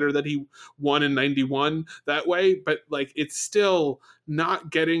slightly better that he won in 91 that way. But like it's still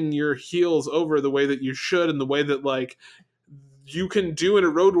not getting your heels over the way that you should, and the way that like you can do in a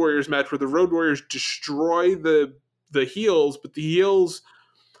Road Warriors match where the Road Warriors destroy the heels, but the heels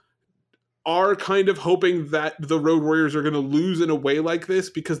are kind of hoping that the Road Warriors are going to lose in a way like this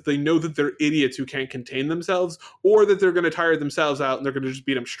because they know that they're idiots who can't contain themselves, or that they're going to tire themselves out and they're going to just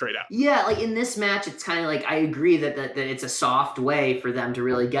beat them straight out. Yeah, like in this match, it's kind of like, I agree that it's a soft way for them to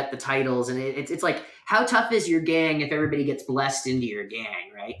really get the titles. And it's like, how tough is your gang if everybody gets blessed into your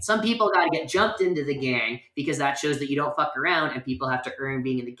gang, right? Some people got to get jumped into the gang because that shows that you don't fuck around and people have to earn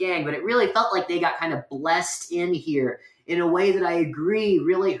being in the gang. But it really felt like they got kind of blessed in here in a way that I agree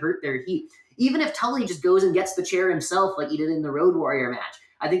really hurt their heat. Even if Tully just goes and gets the chair himself like he did in the Road Warrior match,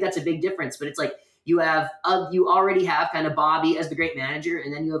 I think that's a big difference. But it's like you already have kind of Bobby as the great manager,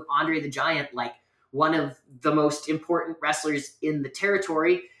 and then you have Andre the Giant, like one of the most important wrestlers in the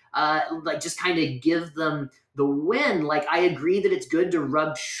territory, like just kind of give them the win. Like I agree that it's good to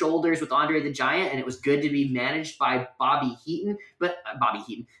rub shoulders with Andre the Giant, and it was good to be managed by Bobby Heenan.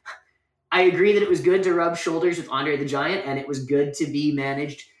 I agree that it was good to rub shoulders with Andre the Giant, and it was good to be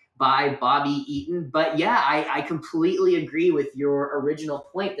managed by Bobby Eaton. But yeah, I completely agree with your original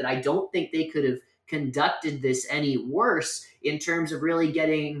point that I don't think they could have conducted this any worse in terms of really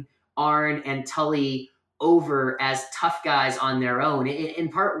getting Arn and Tully over as tough guys on their own. In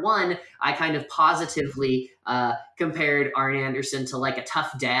part one, I kind of positively compared Arn Anderson to like a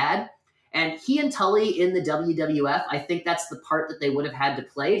tough dad. And he and Tully in the WWF, I think that's the part that they would have had to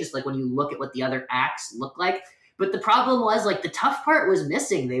play, just like when you look at what the other acts look like. But the problem was like the tough part was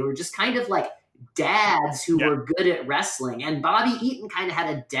missing. They were just kind of like dads who were good at wrestling. And Bobby Eaton kind of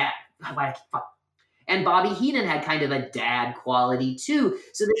had a dad. And Bobby Heenan had kind of a dad quality too.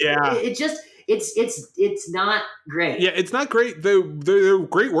 So it's not great. Yeah, it's not great. They're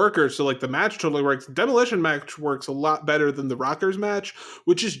great workers. So like the match totally works. The Demolition match works a lot better than the Rockers match,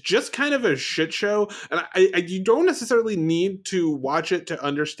 which is just kind of a shit show. And you don't necessarily need to watch it to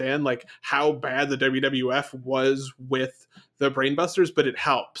understand like how bad the WWF was with the Brainbusters, but it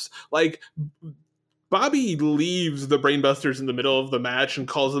helps. Like Bobby leaves the Brainbusters in the middle of the match and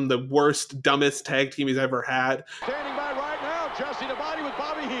calls them the worst, dumbest tag team he's ever had. Standing by right now, Jesse the Body with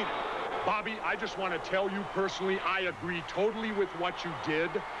Bobby Heenan. Bobby, I just want to tell you personally, I agree totally with what you did.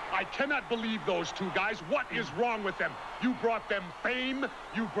 I cannot believe those two guys. What is wrong with them? You brought them fame.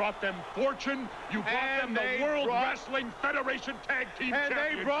 You brought them fortune. You brought them the World Wrestling Federation Tag Team Championship.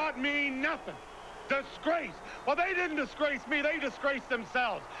 And they brought me nothing. Disgrace. Well, they didn't disgrace me. They disgraced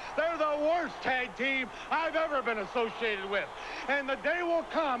themselves. They're the worst tag team I've ever been associated with. And the day will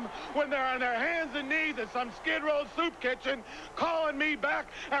come when they're on their hands and knees at some Skid Row soup kitchen calling me back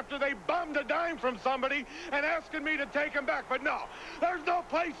after they bummed a dime from somebody and asking me to take them back. But no, there's no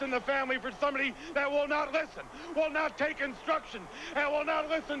place in the family for somebody that will not listen, will not take instruction, and will not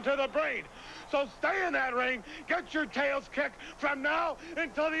listen to the brain. So stay in that ring, get your tails kicked from now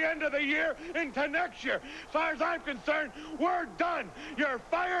until the end of the year into next year. As far as I'm concerned, we're done. You're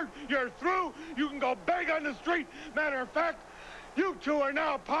fired, you're through, you can go beg on the street. Matter of fact, you two are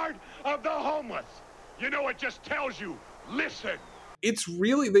now part of the homeless. You know, it just tells you, listen. It's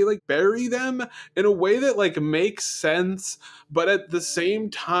really, they like bury them in a way that like makes sense, but at the same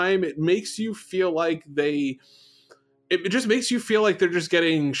time, it makes you feel like it just makes you feel like they're just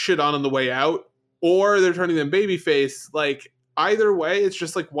getting shit on the way out, or they're turning them babyface. Like, either way, it's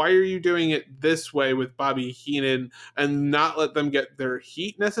just like, why are you doing it this way with Bobby Heenan and not let them get their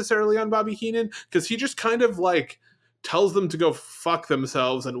heat necessarily on Bobby Heenan? Because he just kind of like tells them to go fuck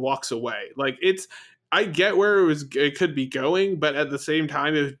themselves and walks away. Like, I get where it could be going, but at the same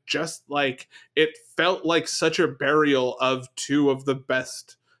time, it was just like, it felt like such a burial of two of the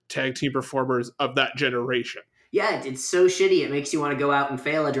best tag team performers of that generation. Yeah, it's so shitty it makes you want to go out and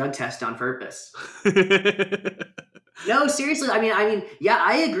fail a drug test on purpose. No, seriously. I mean, yeah,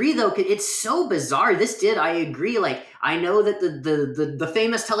 I agree though. It's so bizarre. I agree. Like, I know that the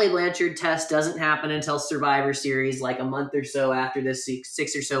famous Tully Blanchard test doesn't happen until Survivor Series, like a month or so after this,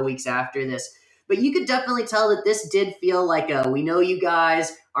 6 or so weeks after this. But you could definitely tell that this did feel like we know you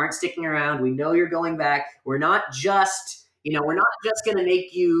guys aren't sticking around. We know you're going back. We're not just going to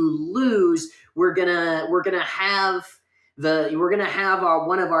make you lose. We're gonna have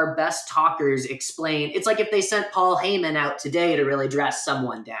one of our best talkers explain. It's like if they sent Paul Heyman out today to really dress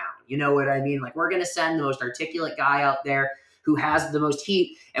someone down. You know what I mean? Like, we're gonna send the most articulate guy out there who has the most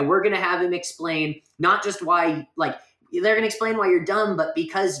heat, and we're gonna have him explain not just why, like, they're going to explain why you're dumb, but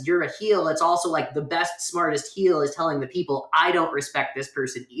because you're a heel, it's also like the best, smartest heel is telling the people, I don't respect this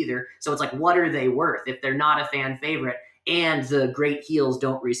person either. So it's like, what are they worth if they're not a fan favorite and the great heels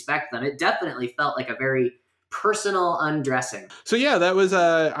don't respect them? It definitely felt like a very personal undressing. So yeah, that was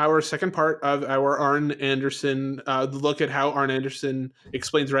our second part of our Arn Anderson look at how Arn Anderson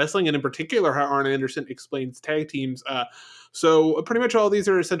explains wrestling, and in particular how Arn Anderson explains tag teams. So pretty much all these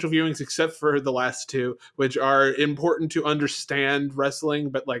are essential viewings except for the last two, which are important to understand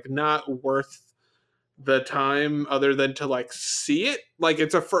wrestling, but like not worth the time other than to like see it. Like,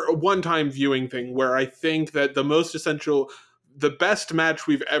 it's a one-time viewing thing where I think that the best match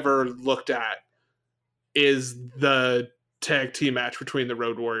we've ever looked at is the tag team match between the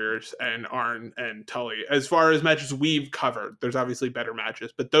Road Warriors and Arn and Tully. As far as matches we've covered, there's obviously better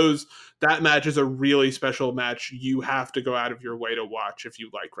matches, but that match is a really special match you have to go out of your way to watch if you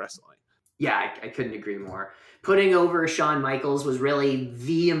like wrestling. Yeah, I couldn't agree more. Putting over Shawn Michaels was really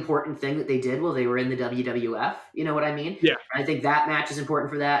the important thing that they did while they were in the WWF. You know what I mean? Yeah. I think that match is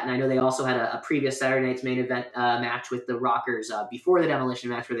important for that. And I know they also had a previous Saturday Night's Main Event match with the Rockers before the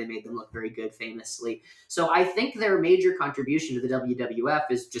Demolition match where they made them look very good famously. So I think their major contribution to the WWF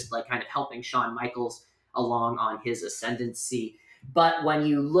is just like kind of helping Shawn Michaels along on his ascendancy. But when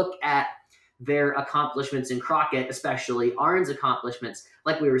you look at their accomplishments in Crockett, especially Arn's accomplishments,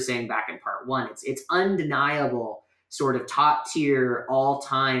 like we were saying back in part one, it's undeniable sort of top tier all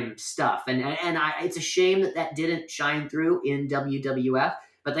time stuff. And it's a shame that didn't shine through in WWF,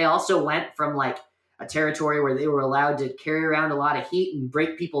 but they also went from like a territory where they were allowed to carry around a lot of heat and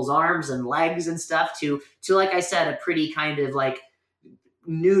break people's arms and legs and stuff to like I said, a pretty kind of like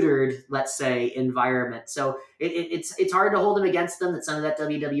neutered, let's say, environment. So it's hard to hold them against them that some of that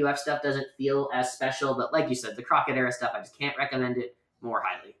WWF stuff doesn't feel as special. But like you said, the Crockett era stuff, I just can't recommend it more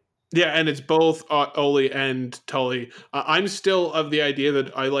highly. Yeah, and it's both Ole and Tully. I'm still of the idea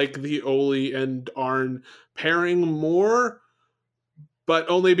that I like the Ole and Arn pairing more, but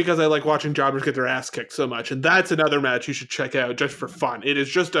only because I like watching jobbers get their ass kicked so much. And that's another match you should check out just for fun. It is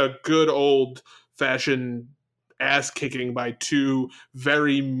just a good old-fashioned ass kicking by two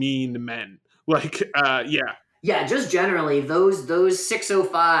very mean men. Like, yeah, just generally those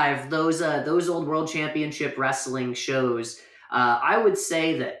 605, those old world championship wrestling shows, I would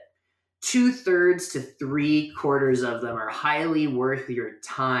say that 2/3 to 3/4 of them are highly worth your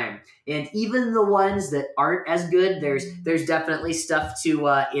time. And even the ones that aren't as good, there's definitely stuff to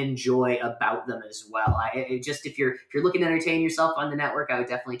enjoy about them as well. If you're looking to entertain yourself on the network, I would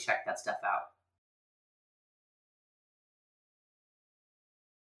definitely check that stuff out.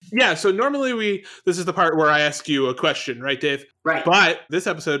 Yeah, so normally this is the part where I ask you a question, right, Dave? Right. But this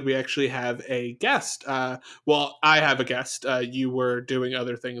episode, we actually have a guest. Well, I have a guest. You were doing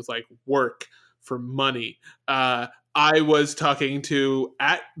other things like work for money. I was talking to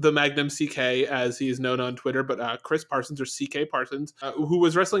at the Magnum CK, as he is known on Twitter, but Chris Parsons, or CK Parsons, who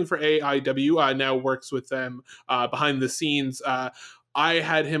was wrestling for AIW, now works with them behind the scenes. I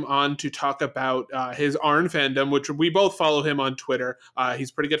had him on to talk about his Arn fandom, which we both follow him on Twitter.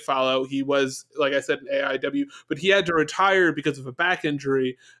 He's a pretty good follow. He was, like I said, in AIW, but he had to retire because of a back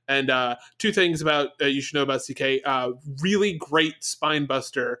injury. And two things about you should know about CK. Really great spine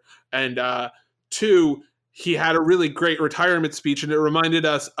buster. And two, he had a really great retirement speech, and it reminded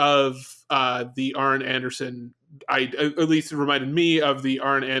us of the Arn Anderson. At least it reminded me of the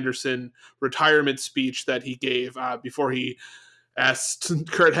Arn Anderson retirement speech that he gave before he asked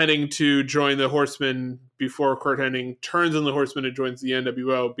Curt Hennig to join the Horsemen, before Curt Hennig turns on the Horsemen and joins the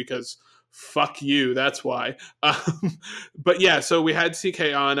NWO, because fuck you, that's why. But yeah, so we had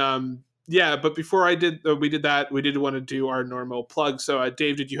CK on. Yeah, but before we did that, we did want to do our normal plug. So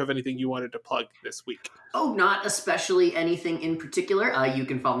Dave, did you have anything you wanted to plug this week? Oh, not especially anything in particular. You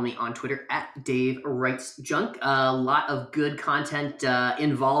can follow me on Twitter at Dave Writes Junk. A lot of good content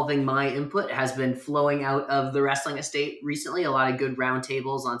involving my input has been flowing out of the wrestling estate recently. A lot of good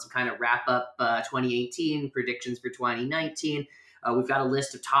roundtables on some kind of wrap up 2018, predictions for 2019. We've got a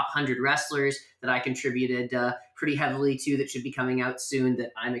list of top 100 wrestlers that I contributed pretty heavily to that should be coming out soon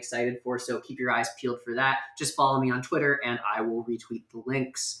that I'm excited for. So keep your eyes peeled for that. Just follow me on Twitter and I will retweet the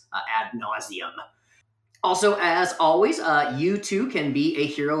links ad nauseum. Also, as always, you too can be a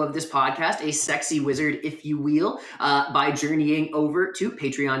hero of this podcast, a sexy wizard, if you will, by journeying over to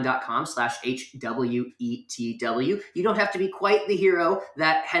patreon.com/HWETW. You don't have to be quite the hero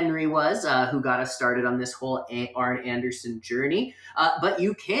that Henry was, who got us started on this whole Arn Anderson journey, but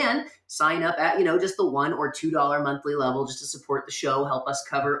you can sign up at, just the $1 or $2 monthly level just to support the show, help us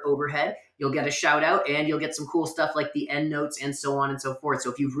cover overhead. You'll get a shout out and you'll get some cool stuff like the end notes and so on and so forth.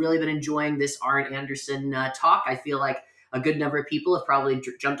 So if you've really been enjoying this Arn Anderson talk, I feel like a good number of people have probably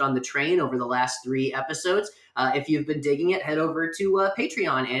jumped on the train over the last 3 episodes. If you've been digging it, head over to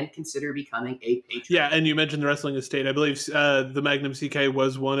Patreon and consider becoming a patron. Yeah, and you mentioned the Wrestling Estate. I believe the Magnum CK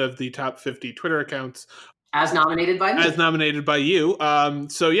was one of the top 50 Twitter accounts. As nominated by me. As nominated by you.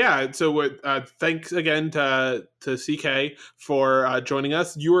 So thanks again to CK for joining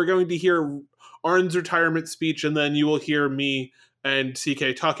us. You are going to hear Arn's retirement speech, and then you will hear me and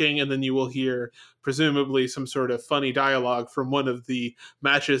CK talking, and then you will hear presumably some sort of funny dialogue from one of the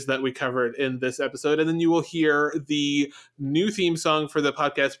matches that we covered in this episode. And then you will hear the new theme song for the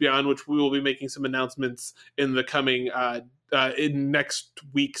Podcast Beyond, which we will be making some announcements in the coming in next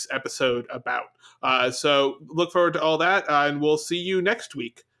week's episode about. So look forward to all that, and we'll see you next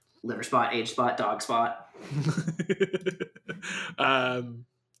week. Liver spot, age spot, dog spot. All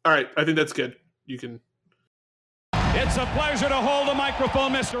right, I think that's good. You can. It's a pleasure to hold the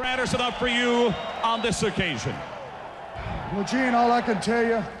microphone, Mr. Anderson, up for you on this occasion. Well, Gene, all I can tell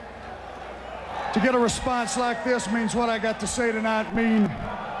you, to get a response like this means what I got to say tonight mean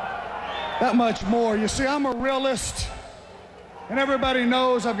that much more. You see, I'm a realist, and everybody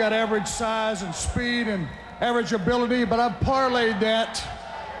knows I've got average size and speed and average ability, but I've parlayed that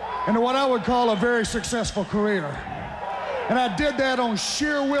into what I would call a very successful career. And I did that on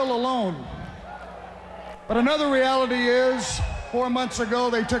sheer will alone. But another reality is, 4 months ago,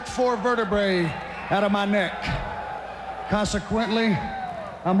 they took 4 vertebrae out of my neck. Consequently,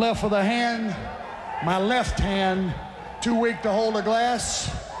 I'm left with a hand, my left hand, too weak to hold a glass,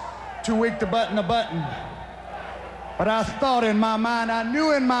 too weak to button a button. But I thought in my mind, I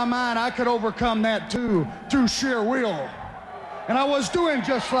knew in my mind I could overcome that too, through sheer will. And I was doing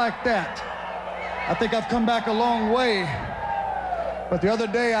just like that. I think I've come back a long way. But the other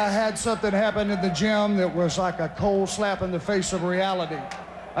day I had something happen in the gym that was like a cold slap in the face of reality.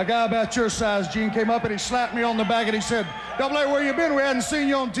 A guy about your size, Gene, came up and he slapped me on the back and he said, "Double A, where you been? We hadn't seen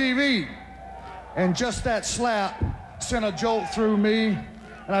you on TV." And just that slap sent a jolt through me,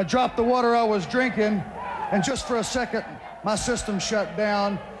 and I dropped the water I was drinking, and just for a second, my system shut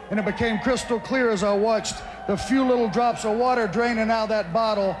down, and it became crystal clear as I watched the few little drops of water draining out of that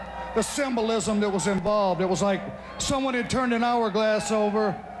bottle, the symbolism that was involved. It was like someone had turned an hourglass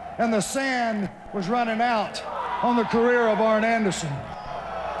over and the sand was running out on the career of Arn Anderson.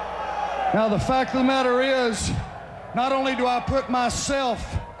 Now, the fact of the matter is, not only do I put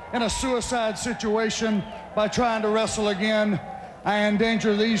myself in a suicide situation by trying to wrestle again, I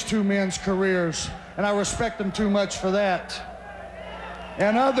endanger these 2 men's careers, and I respect them too much for that.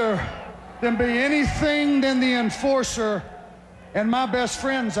 And other than be anything than the enforcer in my best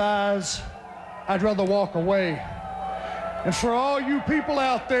friend's eyes, I'd rather walk away. And for all you people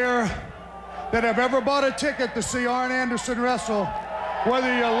out there that have ever bought a ticket to see Arn Anderson wrestle,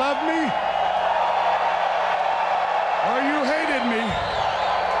 whether you love me or you hated me,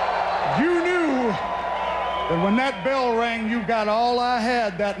 you knew that when that bell rang, you got all I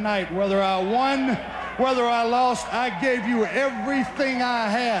had that night. Whether I won, whether I lost, I gave you everything I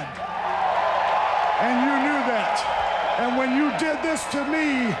had. And you knew that. And when you did this to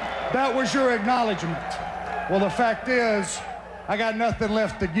me, that was your acknowledgement. Well, the fact is, I got nothing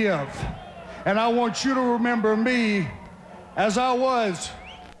left to give. And I want you to remember me as I was,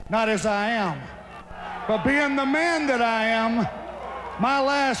 not as I am. But being the man that I am, my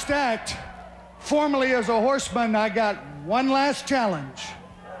last act, formerly as a horseman, I got one last challenge.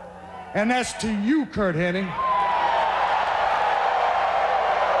 And that's to you, Curt Hennig.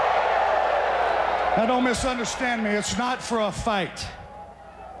 Now, don't misunderstand me. It's not for a fight.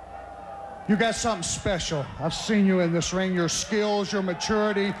 You got something special. I've seen you in this ring. Your skills, your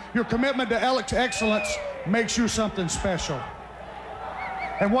maturity, your commitment to excellence makes you something special.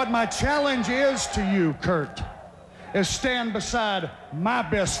 And what my challenge is to you, Curt, is stand beside my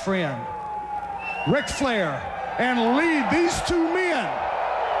best friend, Ric Flair, and lead these two men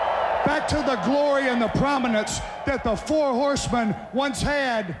back to the glory and the prominence that the Four Horsemen once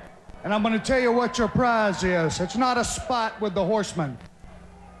had. And I'm going to tell you what your prize is. It's not a spot with the Horsemen,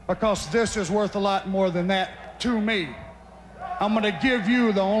 because this is worth a lot more than that to me. I'm going to give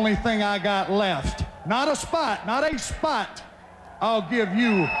you the only thing I got left. Not a spot, not a spot. I'll give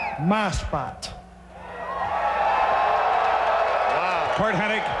you my spot. Wow. Curt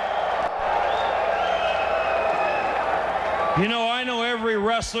Hennig. You know, I know every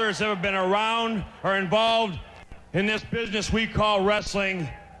wrestler that's ever been around or involved in this business we call wrestling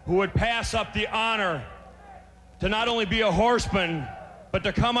who would pass up the honor to not only be a horseman, but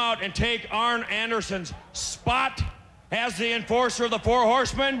to come out and take Arn Anderson's spot as the enforcer of the Four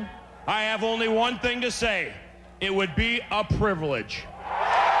Horsemen. I have only one thing to say. It would be a privilege.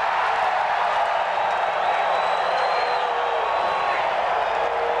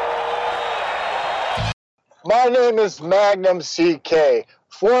 My name is Magnum CK,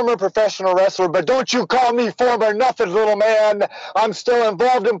 former professional wrestler, but don't you call me former nothing, little man. I'm still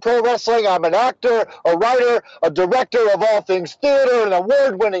involved in pro wrestling. I'm an actor, a writer, a director of all things theater, an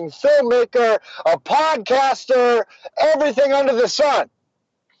award-winning filmmaker, a podcaster, everything under the sun.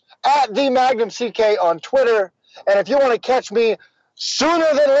 At the Magnum CK on Twitter. And if you want to catch me sooner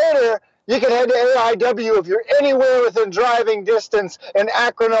than later, you can head to AIW if you're anywhere within driving distance in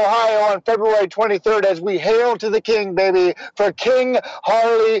Akron, Ohio on February 23rd as we hail to the king, baby, for King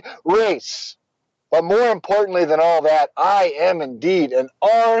Harley Race. But more importantly than all that, I am indeed an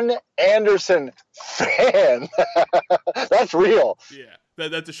Arn Anderson fan. That's real. Yeah,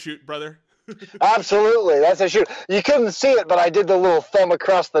 that's a shoot, brother. Absolutely, that's a shoot. You couldn't see it, but I did the little thumb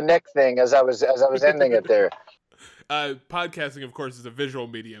across the neck thing as I was ending it there. Podcasting, of course, is a visual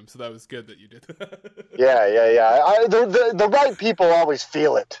medium, so that was good that you did that. Yeah. The right people always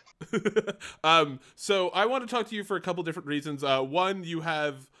feel it. So I want to talk to you for a couple different reasons. One, you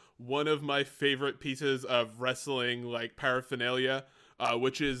have one of my favorite pieces of wrestling, like paraphernalia,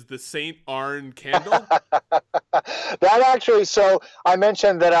 which is the St. Arn candle. That actually, so I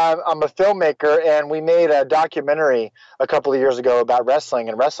mentioned that I'm a filmmaker, and we made a documentary a couple of years ago about wrestling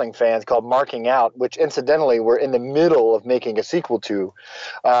and wrestling fans called Marking Out, which incidentally we're in the middle of making a sequel to.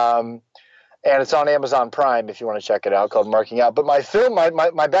 And it's on Amazon Prime if you want to check it out, called Marking Out. But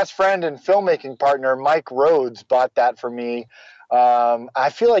my best friend and filmmaking partner, Mike Rhodes, bought that for me. I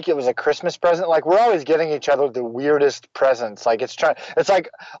feel like it was a Christmas present. Like, we're always getting each other the weirdest presents. Like, it's like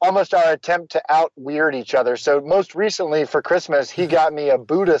almost our attempt to out weird each other. So most recently for Christmas, he got me a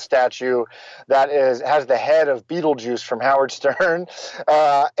Buddha statue that has the head of Beetlejuice from Howard Stern,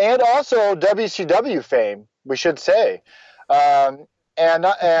 and also WCW fame, we should say. And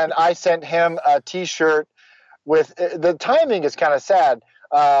I sent him a T-shirt with, the timing is kind of sad,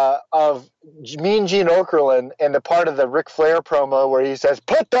 of Mean Gene Okerlund in the part of the Ric Flair promo where he says,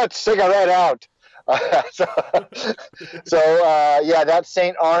 "Put that cigarette out." Yeah, that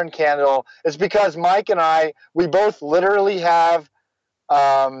St. Arn candle is because Mike and I, we both literally have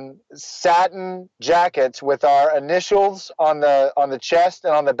satin jackets with our initials on the chest,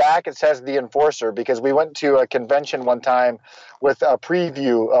 and on the back it says The Enforcer, because we went to a convention one time with a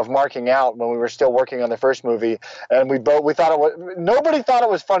preview of Marking Out when we were still working on the first movie, and we thought nobody thought it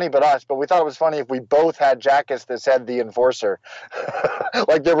was funny but us, but we thought it was funny if we both had jackets that said The Enforcer.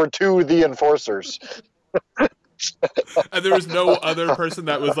 Like there were two The Enforcers. And there was no other person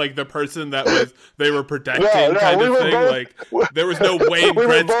that was like the person that was they were protecting kind of thing. Like there was no Wayne we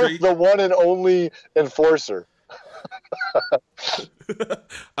were Gretzky. both the one and only enforcer.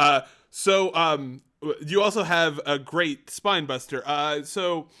 So you also have a great spine buster.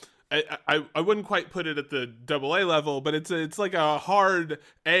 So I wouldn't quite put it at the AA level, but it's like a hard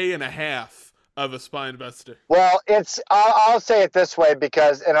A.5 of a spine buster. Well, I'll say it this way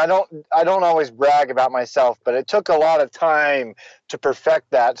because, and I don't always brag about myself, but it took a lot of time to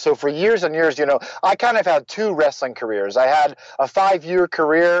perfect that. So for years and years, I kind of had two wrestling careers. I had a 5-year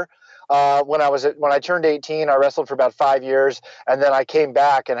career. When I turned 18, I wrestled for about 5 years, and then I came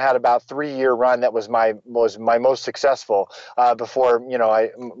back and had about 3-year run that was my most successful before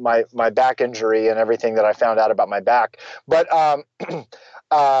my back injury and everything that I found out about my back. But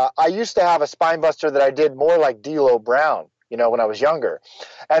I used to have a spine buster that I did more like D'Lo Brown, when I was younger.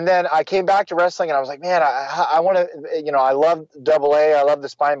 And then I came back to wrestling and I was like, man, I want to, I love AA. I love the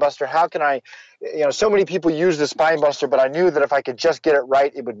spine buster. How can I, so many people use the spine buster, but I knew that if I could just get it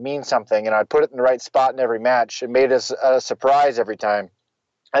right, it would mean something. And I put it in the right spot in every match. It made us a surprise every time.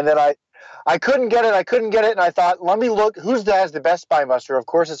 And then I couldn't get it. And I thought, let me look. Has the best spine buster? Of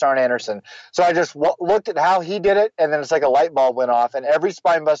course, it's Arn Anderson. So I just looked at how he did it, and then it's like a light bulb went off. And every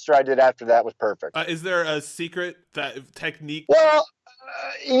spine buster I did after that was perfect. Is there a secret technique? Well,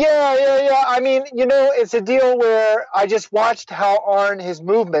 yeah. I mean, it's a deal where I just watched how Arn, his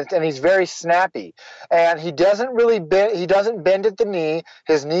movements, and he's very snappy, and he doesn't really bend. He doesn't bend at the knee.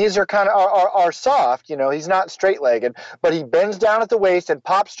 His knees are kind of are soft. He's not straight-legged, but he bends down at the waist and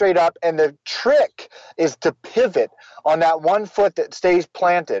pops straight up. And the trick is to pivot on that one foot that stays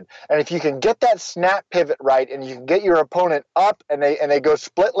planted. And if you can get that snap pivot right, and you can get your opponent up, and they go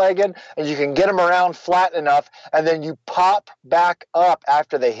split-legged, and you can get them around flat enough, and then you pop back up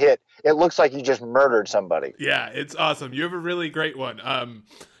after they hit, it looks like you just murdered somebody. Yeah, it's awesome. You have a really great one.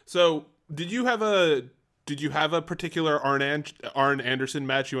 So did you have a particular Arn Anderson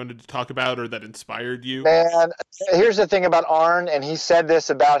match you wanted to talk about or that inspired you? Man, here's the thing about Arn, and he said this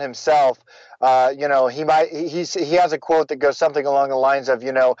about himself. He has a quote that goes something along the lines of,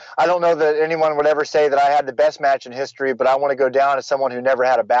 I don't know that anyone would ever say that I had the best match in history, but I want to go down as someone who never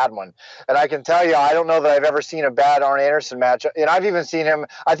had a bad one. And I can tell you, I don't know that I've ever seen a bad Arn Anderson match. And I've even seen him,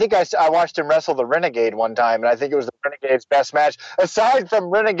 I think I watched him wrestle the Renegade one time, and I think it was the Renegade's best match, aside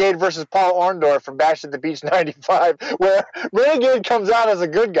from Renegade versus Paul Orndorff from Bash at the Beach 95, where Renegade comes out as a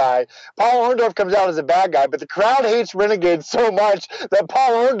good guy, Paul Orndorff comes out as a bad guy, but the crowd hates Renegade so much that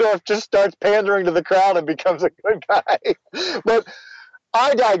Paul Orndorff just starts pandering to the crowd and becomes a good guy. But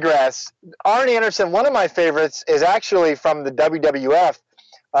I digress. Arn Anderson, one of my favorites, is actually from the WWF.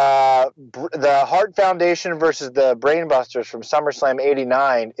 The Hart Foundation versus the Brainbusters from SummerSlam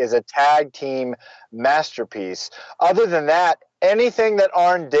 '89 is a tag team masterpiece. Other than that, anything that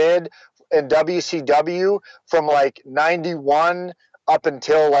Arn did in WCW from like 91 up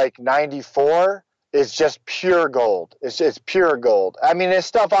until like 94 is just pure gold. It's pure gold. I mean, his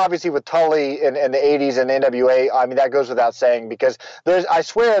stuff obviously with Tully in the 80s and NWA, I mean, that goes without saying, because I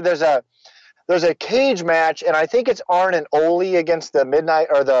swear there's a cage match, and I think it's Arn and Ole against the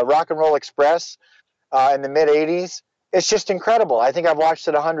Rock and Roll Express in the mid 80s. It's just incredible. I think I've watched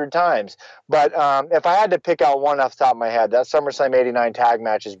it 100 times. But if I had to pick out one off the top of my head, that SummerSlam '89 tag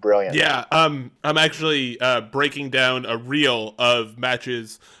match is brilliant. Yeah, I'm actually breaking down a reel of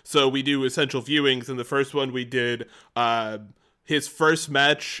matches. So we do essential viewings, and the first one we did his first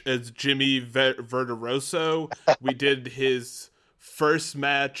match as Jimmy Verderoso. We did his first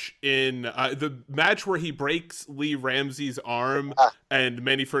match in the match where he breaks Lee Ramsey's arm and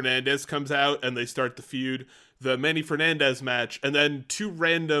Manny Fernandez comes out and they start the feud. The Manny Fernandez match, and then two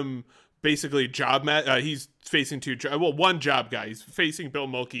random, basically job match. He's facing one job guy. He's facing Bill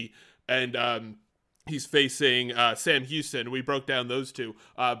Mulkey, and he's facing Sam Houston. We broke down those two.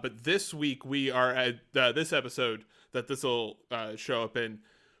 But this week we are at this episode that this will show up in.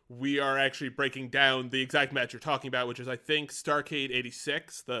 We are actually breaking down the exact match you're talking about, which is, I think, Starrcade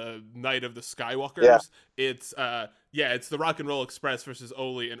 '86, the Night of the Skywalkers. Yeah. It's the Rock and Roll Express versus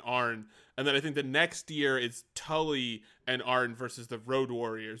Ole and Arn. And then I think the next year is Tully and Arn versus the Road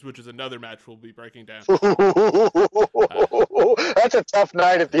Warriors, which is another match we'll be breaking down. That's a tough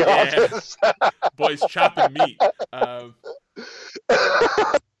night at the office. Boys chopping meat. Well,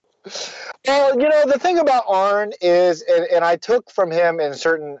 the thing about Arn is, and I took from him in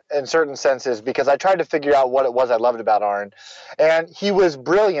certain senses, because I tried to figure out what it was I loved about Arn, and he was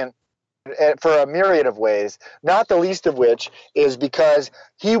brilliant for a myriad of ways, not the least of which is because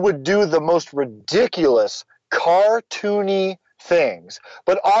he would do the most ridiculous, cartoony things,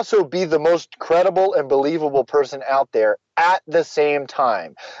 but also be the most credible and believable person out there at the same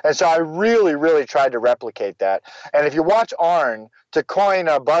time. And so I really, really tried to replicate that. And if you watch Arn, to coin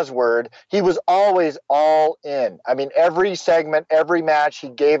a buzzword, he was always all in. I mean, every segment, every match, he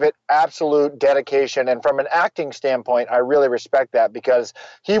gave it absolute dedication. And from an acting standpoint, I really respect that, because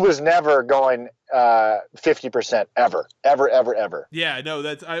he was never going 50% ever. Yeah,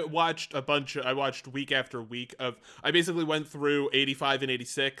 no, I watched week after week I basically went through 85 and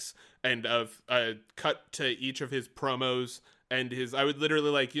 86 and cut to each of his promos and I would literally,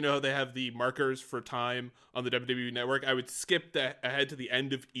 like, you know how they have the markers for time on the WWE Network? I would skip ahead to the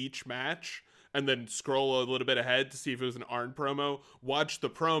end of each match and then scroll a little bit ahead to see if it was an Arn promo, watch the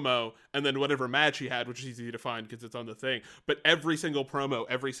promo, and then whatever match he had, which is easy to find because it's on the thing. But every single promo,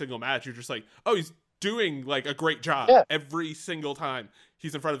 every single match, you're just like, oh, he's doing like a great job. Yeah. Every single time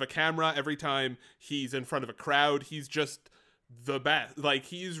he's in front of a camera, every time he's in front of a crowd, he's just the best. Like,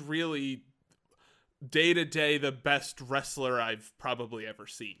 he's really day to day the best wrestler I've probably ever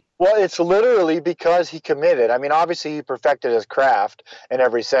seen. Well, it's literally because he committed. I mean, obviously he perfected his craft in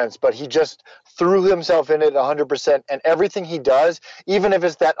every sense, but he just threw himself in it 100%. And everything he does, even if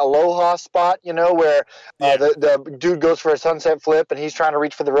it's that aloha spot, you know, where the dude goes for a sunset flip and he's trying to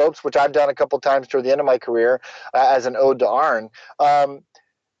reach for the ropes, which I've done a couple times toward the end of my career as an ode to Arn.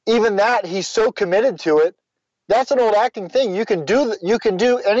 Even that, he's so committed to it. That's an old acting thing. You can do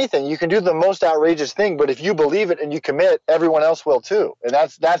anything. You can do the most outrageous thing, but if you believe it and you commit, everyone else will too. And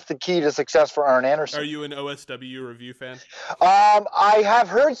that's the key to success for Arn Anderson. Are you an OSW review fan? I have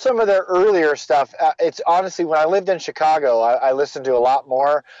heard some of their earlier stuff. It's honestly, when I lived in Chicago, I listened to a lot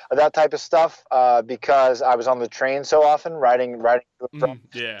more of that type of stuff because I was on the train so often, riding from.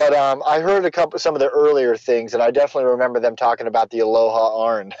 Yeah. But I heard some of the earlier things, and I definitely remember them talking about the Aloha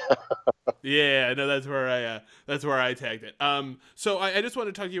Arn. Yeah, no, that's where I tagged it. So I just want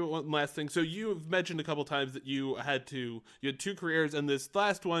to talk to you about one last thing. So you've mentioned a couple times that you had two careers, and this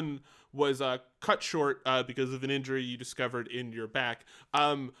last one was cut short because of an injury you discovered in your back.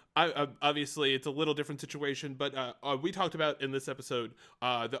 Obviously, it's a little different situation, but we talked about in this episode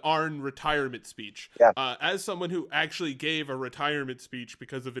the Arn retirement speech. Yeah. As someone who actually gave a retirement speech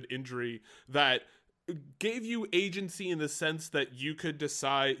because of an injury that gave you agency in the sense that you could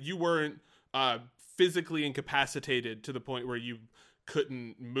decide you weren't physically incapacitated to the point where you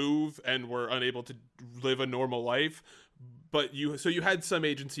couldn't move and were unable to live a normal life, but you had some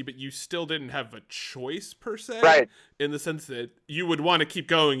agency, but you still didn't have a choice per se, right? In the sense that you would want to keep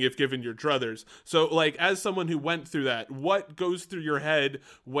going if given your druthers. So, like, as someone who went through that, what goes through your head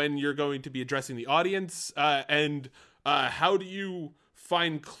when you're going to be addressing the audience, and how do you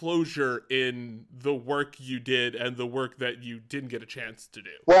find closure in the work you did and the work that you didn't get a chance to do?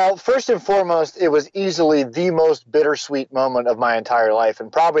 Well, first and foremost, it was easily the most bittersweet moment of my entire life, and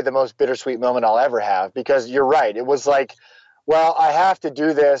probably the most bittersweet moment I'll ever have, because you're right. It was like, well, I have to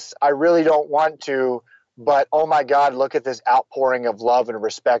do this. I really don't want to, but oh my God, look at this outpouring of love and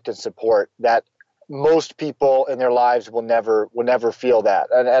respect and support that most people in their lives will never feel that.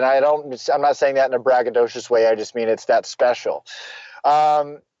 And I'm not saying that in a braggadocious way. I just mean it's that special.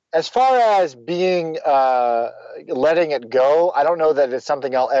 As far as being letting it go, I don't know that it's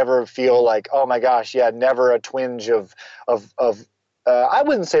something I'll ever feel like, oh my gosh, yeah, never a twinge of I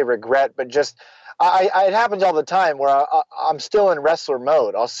wouldn't say regret, but just it happens all the time where I'm still in wrestler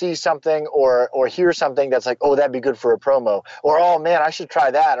mode. I'll see something or hear something that's like, oh, that'd be good for a promo, or oh man, I should try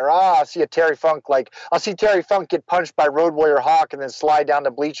that, or I'll see Terry Funk get punched by Road Warrior Hawk and then slide down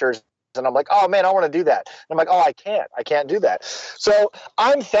the bleachers. And I'm like, oh man, I want to do that. And I'm like, oh, I can't do that. So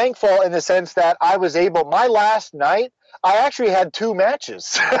I'm thankful in the sense that I was able, my last night, I actually had 2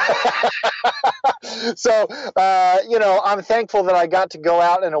 matches. So, I'm thankful that I got to go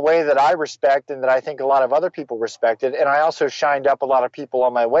out in a way that I respect and that I think a lot of other people respected. And I also shined up a lot of people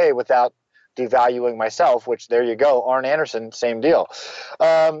on my way without devaluing myself, which there you go. Arn Anderson, same deal.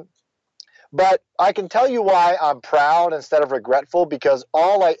 But I can tell you why I'm proud instead of regretful, because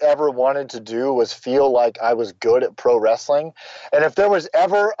all I ever wanted to do was feel like I was good at pro wrestling. And if there was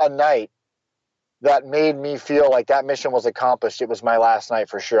ever a night that made me feel like that mission was accomplished, it was my last night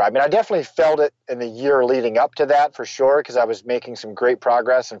for sure. I mean, I definitely felt it in the year leading up to that for sure, because I was making some great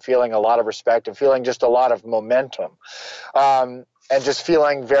progress and feeling a lot of respect and feeling just a lot of momentum, and just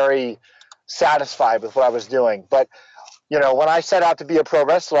feeling very satisfied with what I was doing. But when I set out to be a pro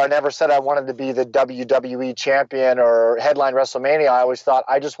wrestler, I never said I wanted to be the WWE champion or headline WrestleMania. I always thought,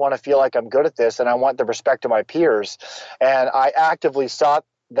 I just want to feel like I'm good at this and I want the respect of my peers. And I actively sought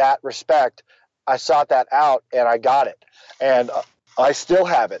that respect. I sought that out and I got it. And I still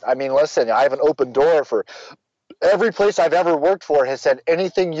have it. I mean, listen, I have an open door for every place I've ever worked for has said,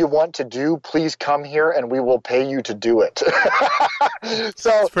 anything you want to do, please come here and we will pay you to do it. So it's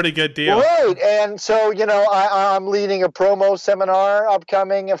a pretty good deal. Right. And so, I'm leading a promo seminar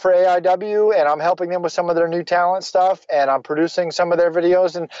upcoming for AIW, and I'm helping them with some of their new talent stuff, and I'm producing some of their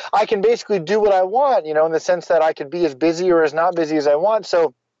videos, and I can basically do what I want, in the sense that I could be as busy or as not busy as I want.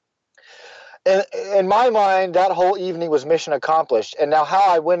 So in my mind, that whole evening was mission accomplished. And now how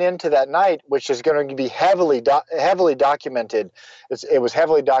I went into that night, which is going to be heavily documented. It was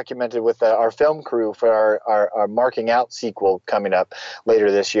heavily documented with our film crew for our Marking Out sequel coming up later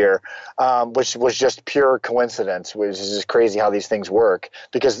this year, which was just pure coincidence, which is just crazy how these things work.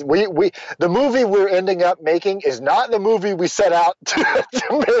 Because the movie we're ending up making is not the movie we set out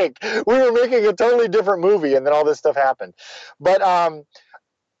to make. We were making a totally different movie, and then all this stuff happened. But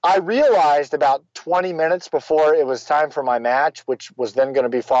I realized about 20 minutes before it was time for my match, which was then going to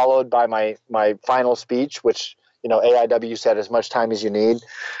be followed by my final speech, which, AIW said as much time as you need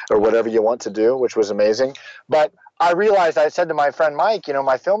or whatever you want to do, which was amazing. But I realized, I said to my friend Mike,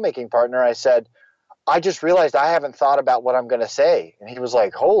 my filmmaking partner, I said, I just realized I haven't thought about what I'm going to say. And he was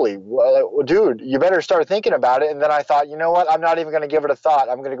like, holy, dude, you better start thinking about it. And then I thought, you know what? I'm not even going to give it a thought.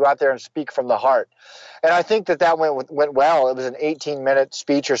 I'm going to go out there and speak from the heart. And I think that went well. It was an 18-minute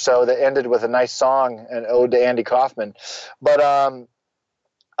speech or so that ended with a nice song, an ode to Andy Kaufman. But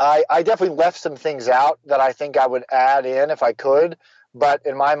I definitely left some things out that I think I would add in if I could. But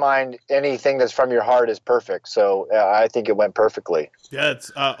in my mind, anything that's from your heart is perfect. So I think it went perfectly. Yeah,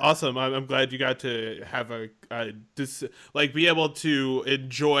 it's awesome. I'm glad you got to have be able to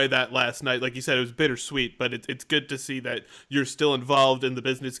enjoy that last night. Like you said, it was bittersweet, but it's good to see that you're still involved in the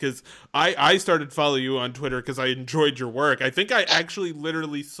business, because I started following you on Twitter because I enjoyed your work. I think I actually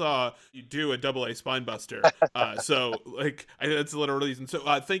literally saw you do a AA spine buster. So that's a little reason. So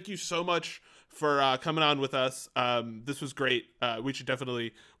thank you so much for coming on with us. This was great.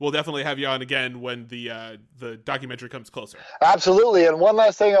 We'll definitely have you on again when the documentary comes closer. Absolutely. And one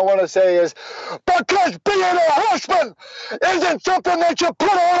last thing I want to say is, because being a horseman isn't something that you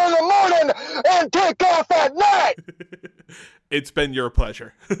put on in the morning and take off at night. It's been your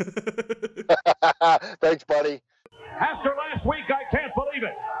pleasure. Thanks, buddy. After last week, I can't believe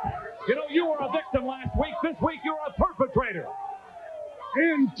it. You were a victim last week. This week, you're a perpetrator.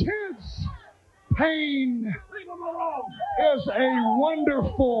 Intense pain is a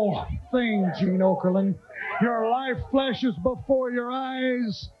wonderful thing, Gene Okerlund. Your life flashes before your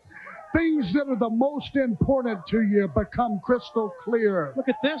eyes. Things that are the most important to you become crystal clear. Look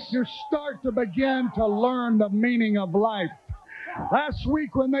at this. You start to begin to learn the meaning of life. Last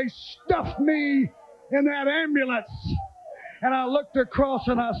week when they stuffed me in that ambulance, and I looked across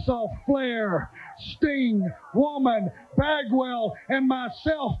and I saw Flair, Sting, Woman, Bagwell, and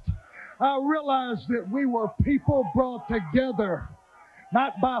myself, I realized that we were people brought together,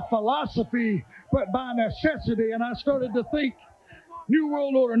 not by philosophy, but by necessity. And I started to think, New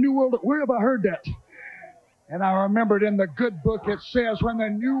World Order, where have I heard that? And I remembered in the good book it says, when the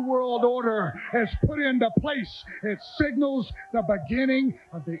New World Order is put into place, it signals the beginning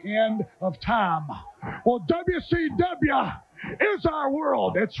of the end of time. Well, WCW is our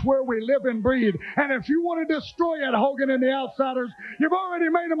world. It's where we live and breathe. And if you want to destroy it, Hogan and the Outsiders, you've already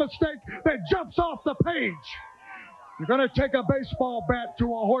made a mistake that jumps off the page. You're going to take a baseball bat to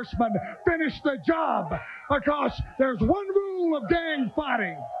a horseman, finish the job, because there's one rule of gang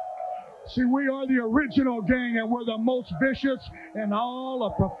fighting. See, we are the original gang, and we're the most vicious in all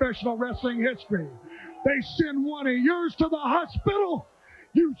of professional wrestling history. They send one of yours to the hospital,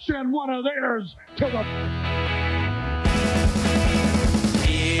 you send one of theirs to the...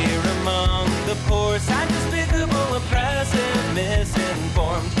 Among the poor, sad, despicable, oppressive,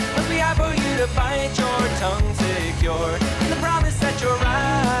 misinformed, must be hard for you to bite your tongue secure.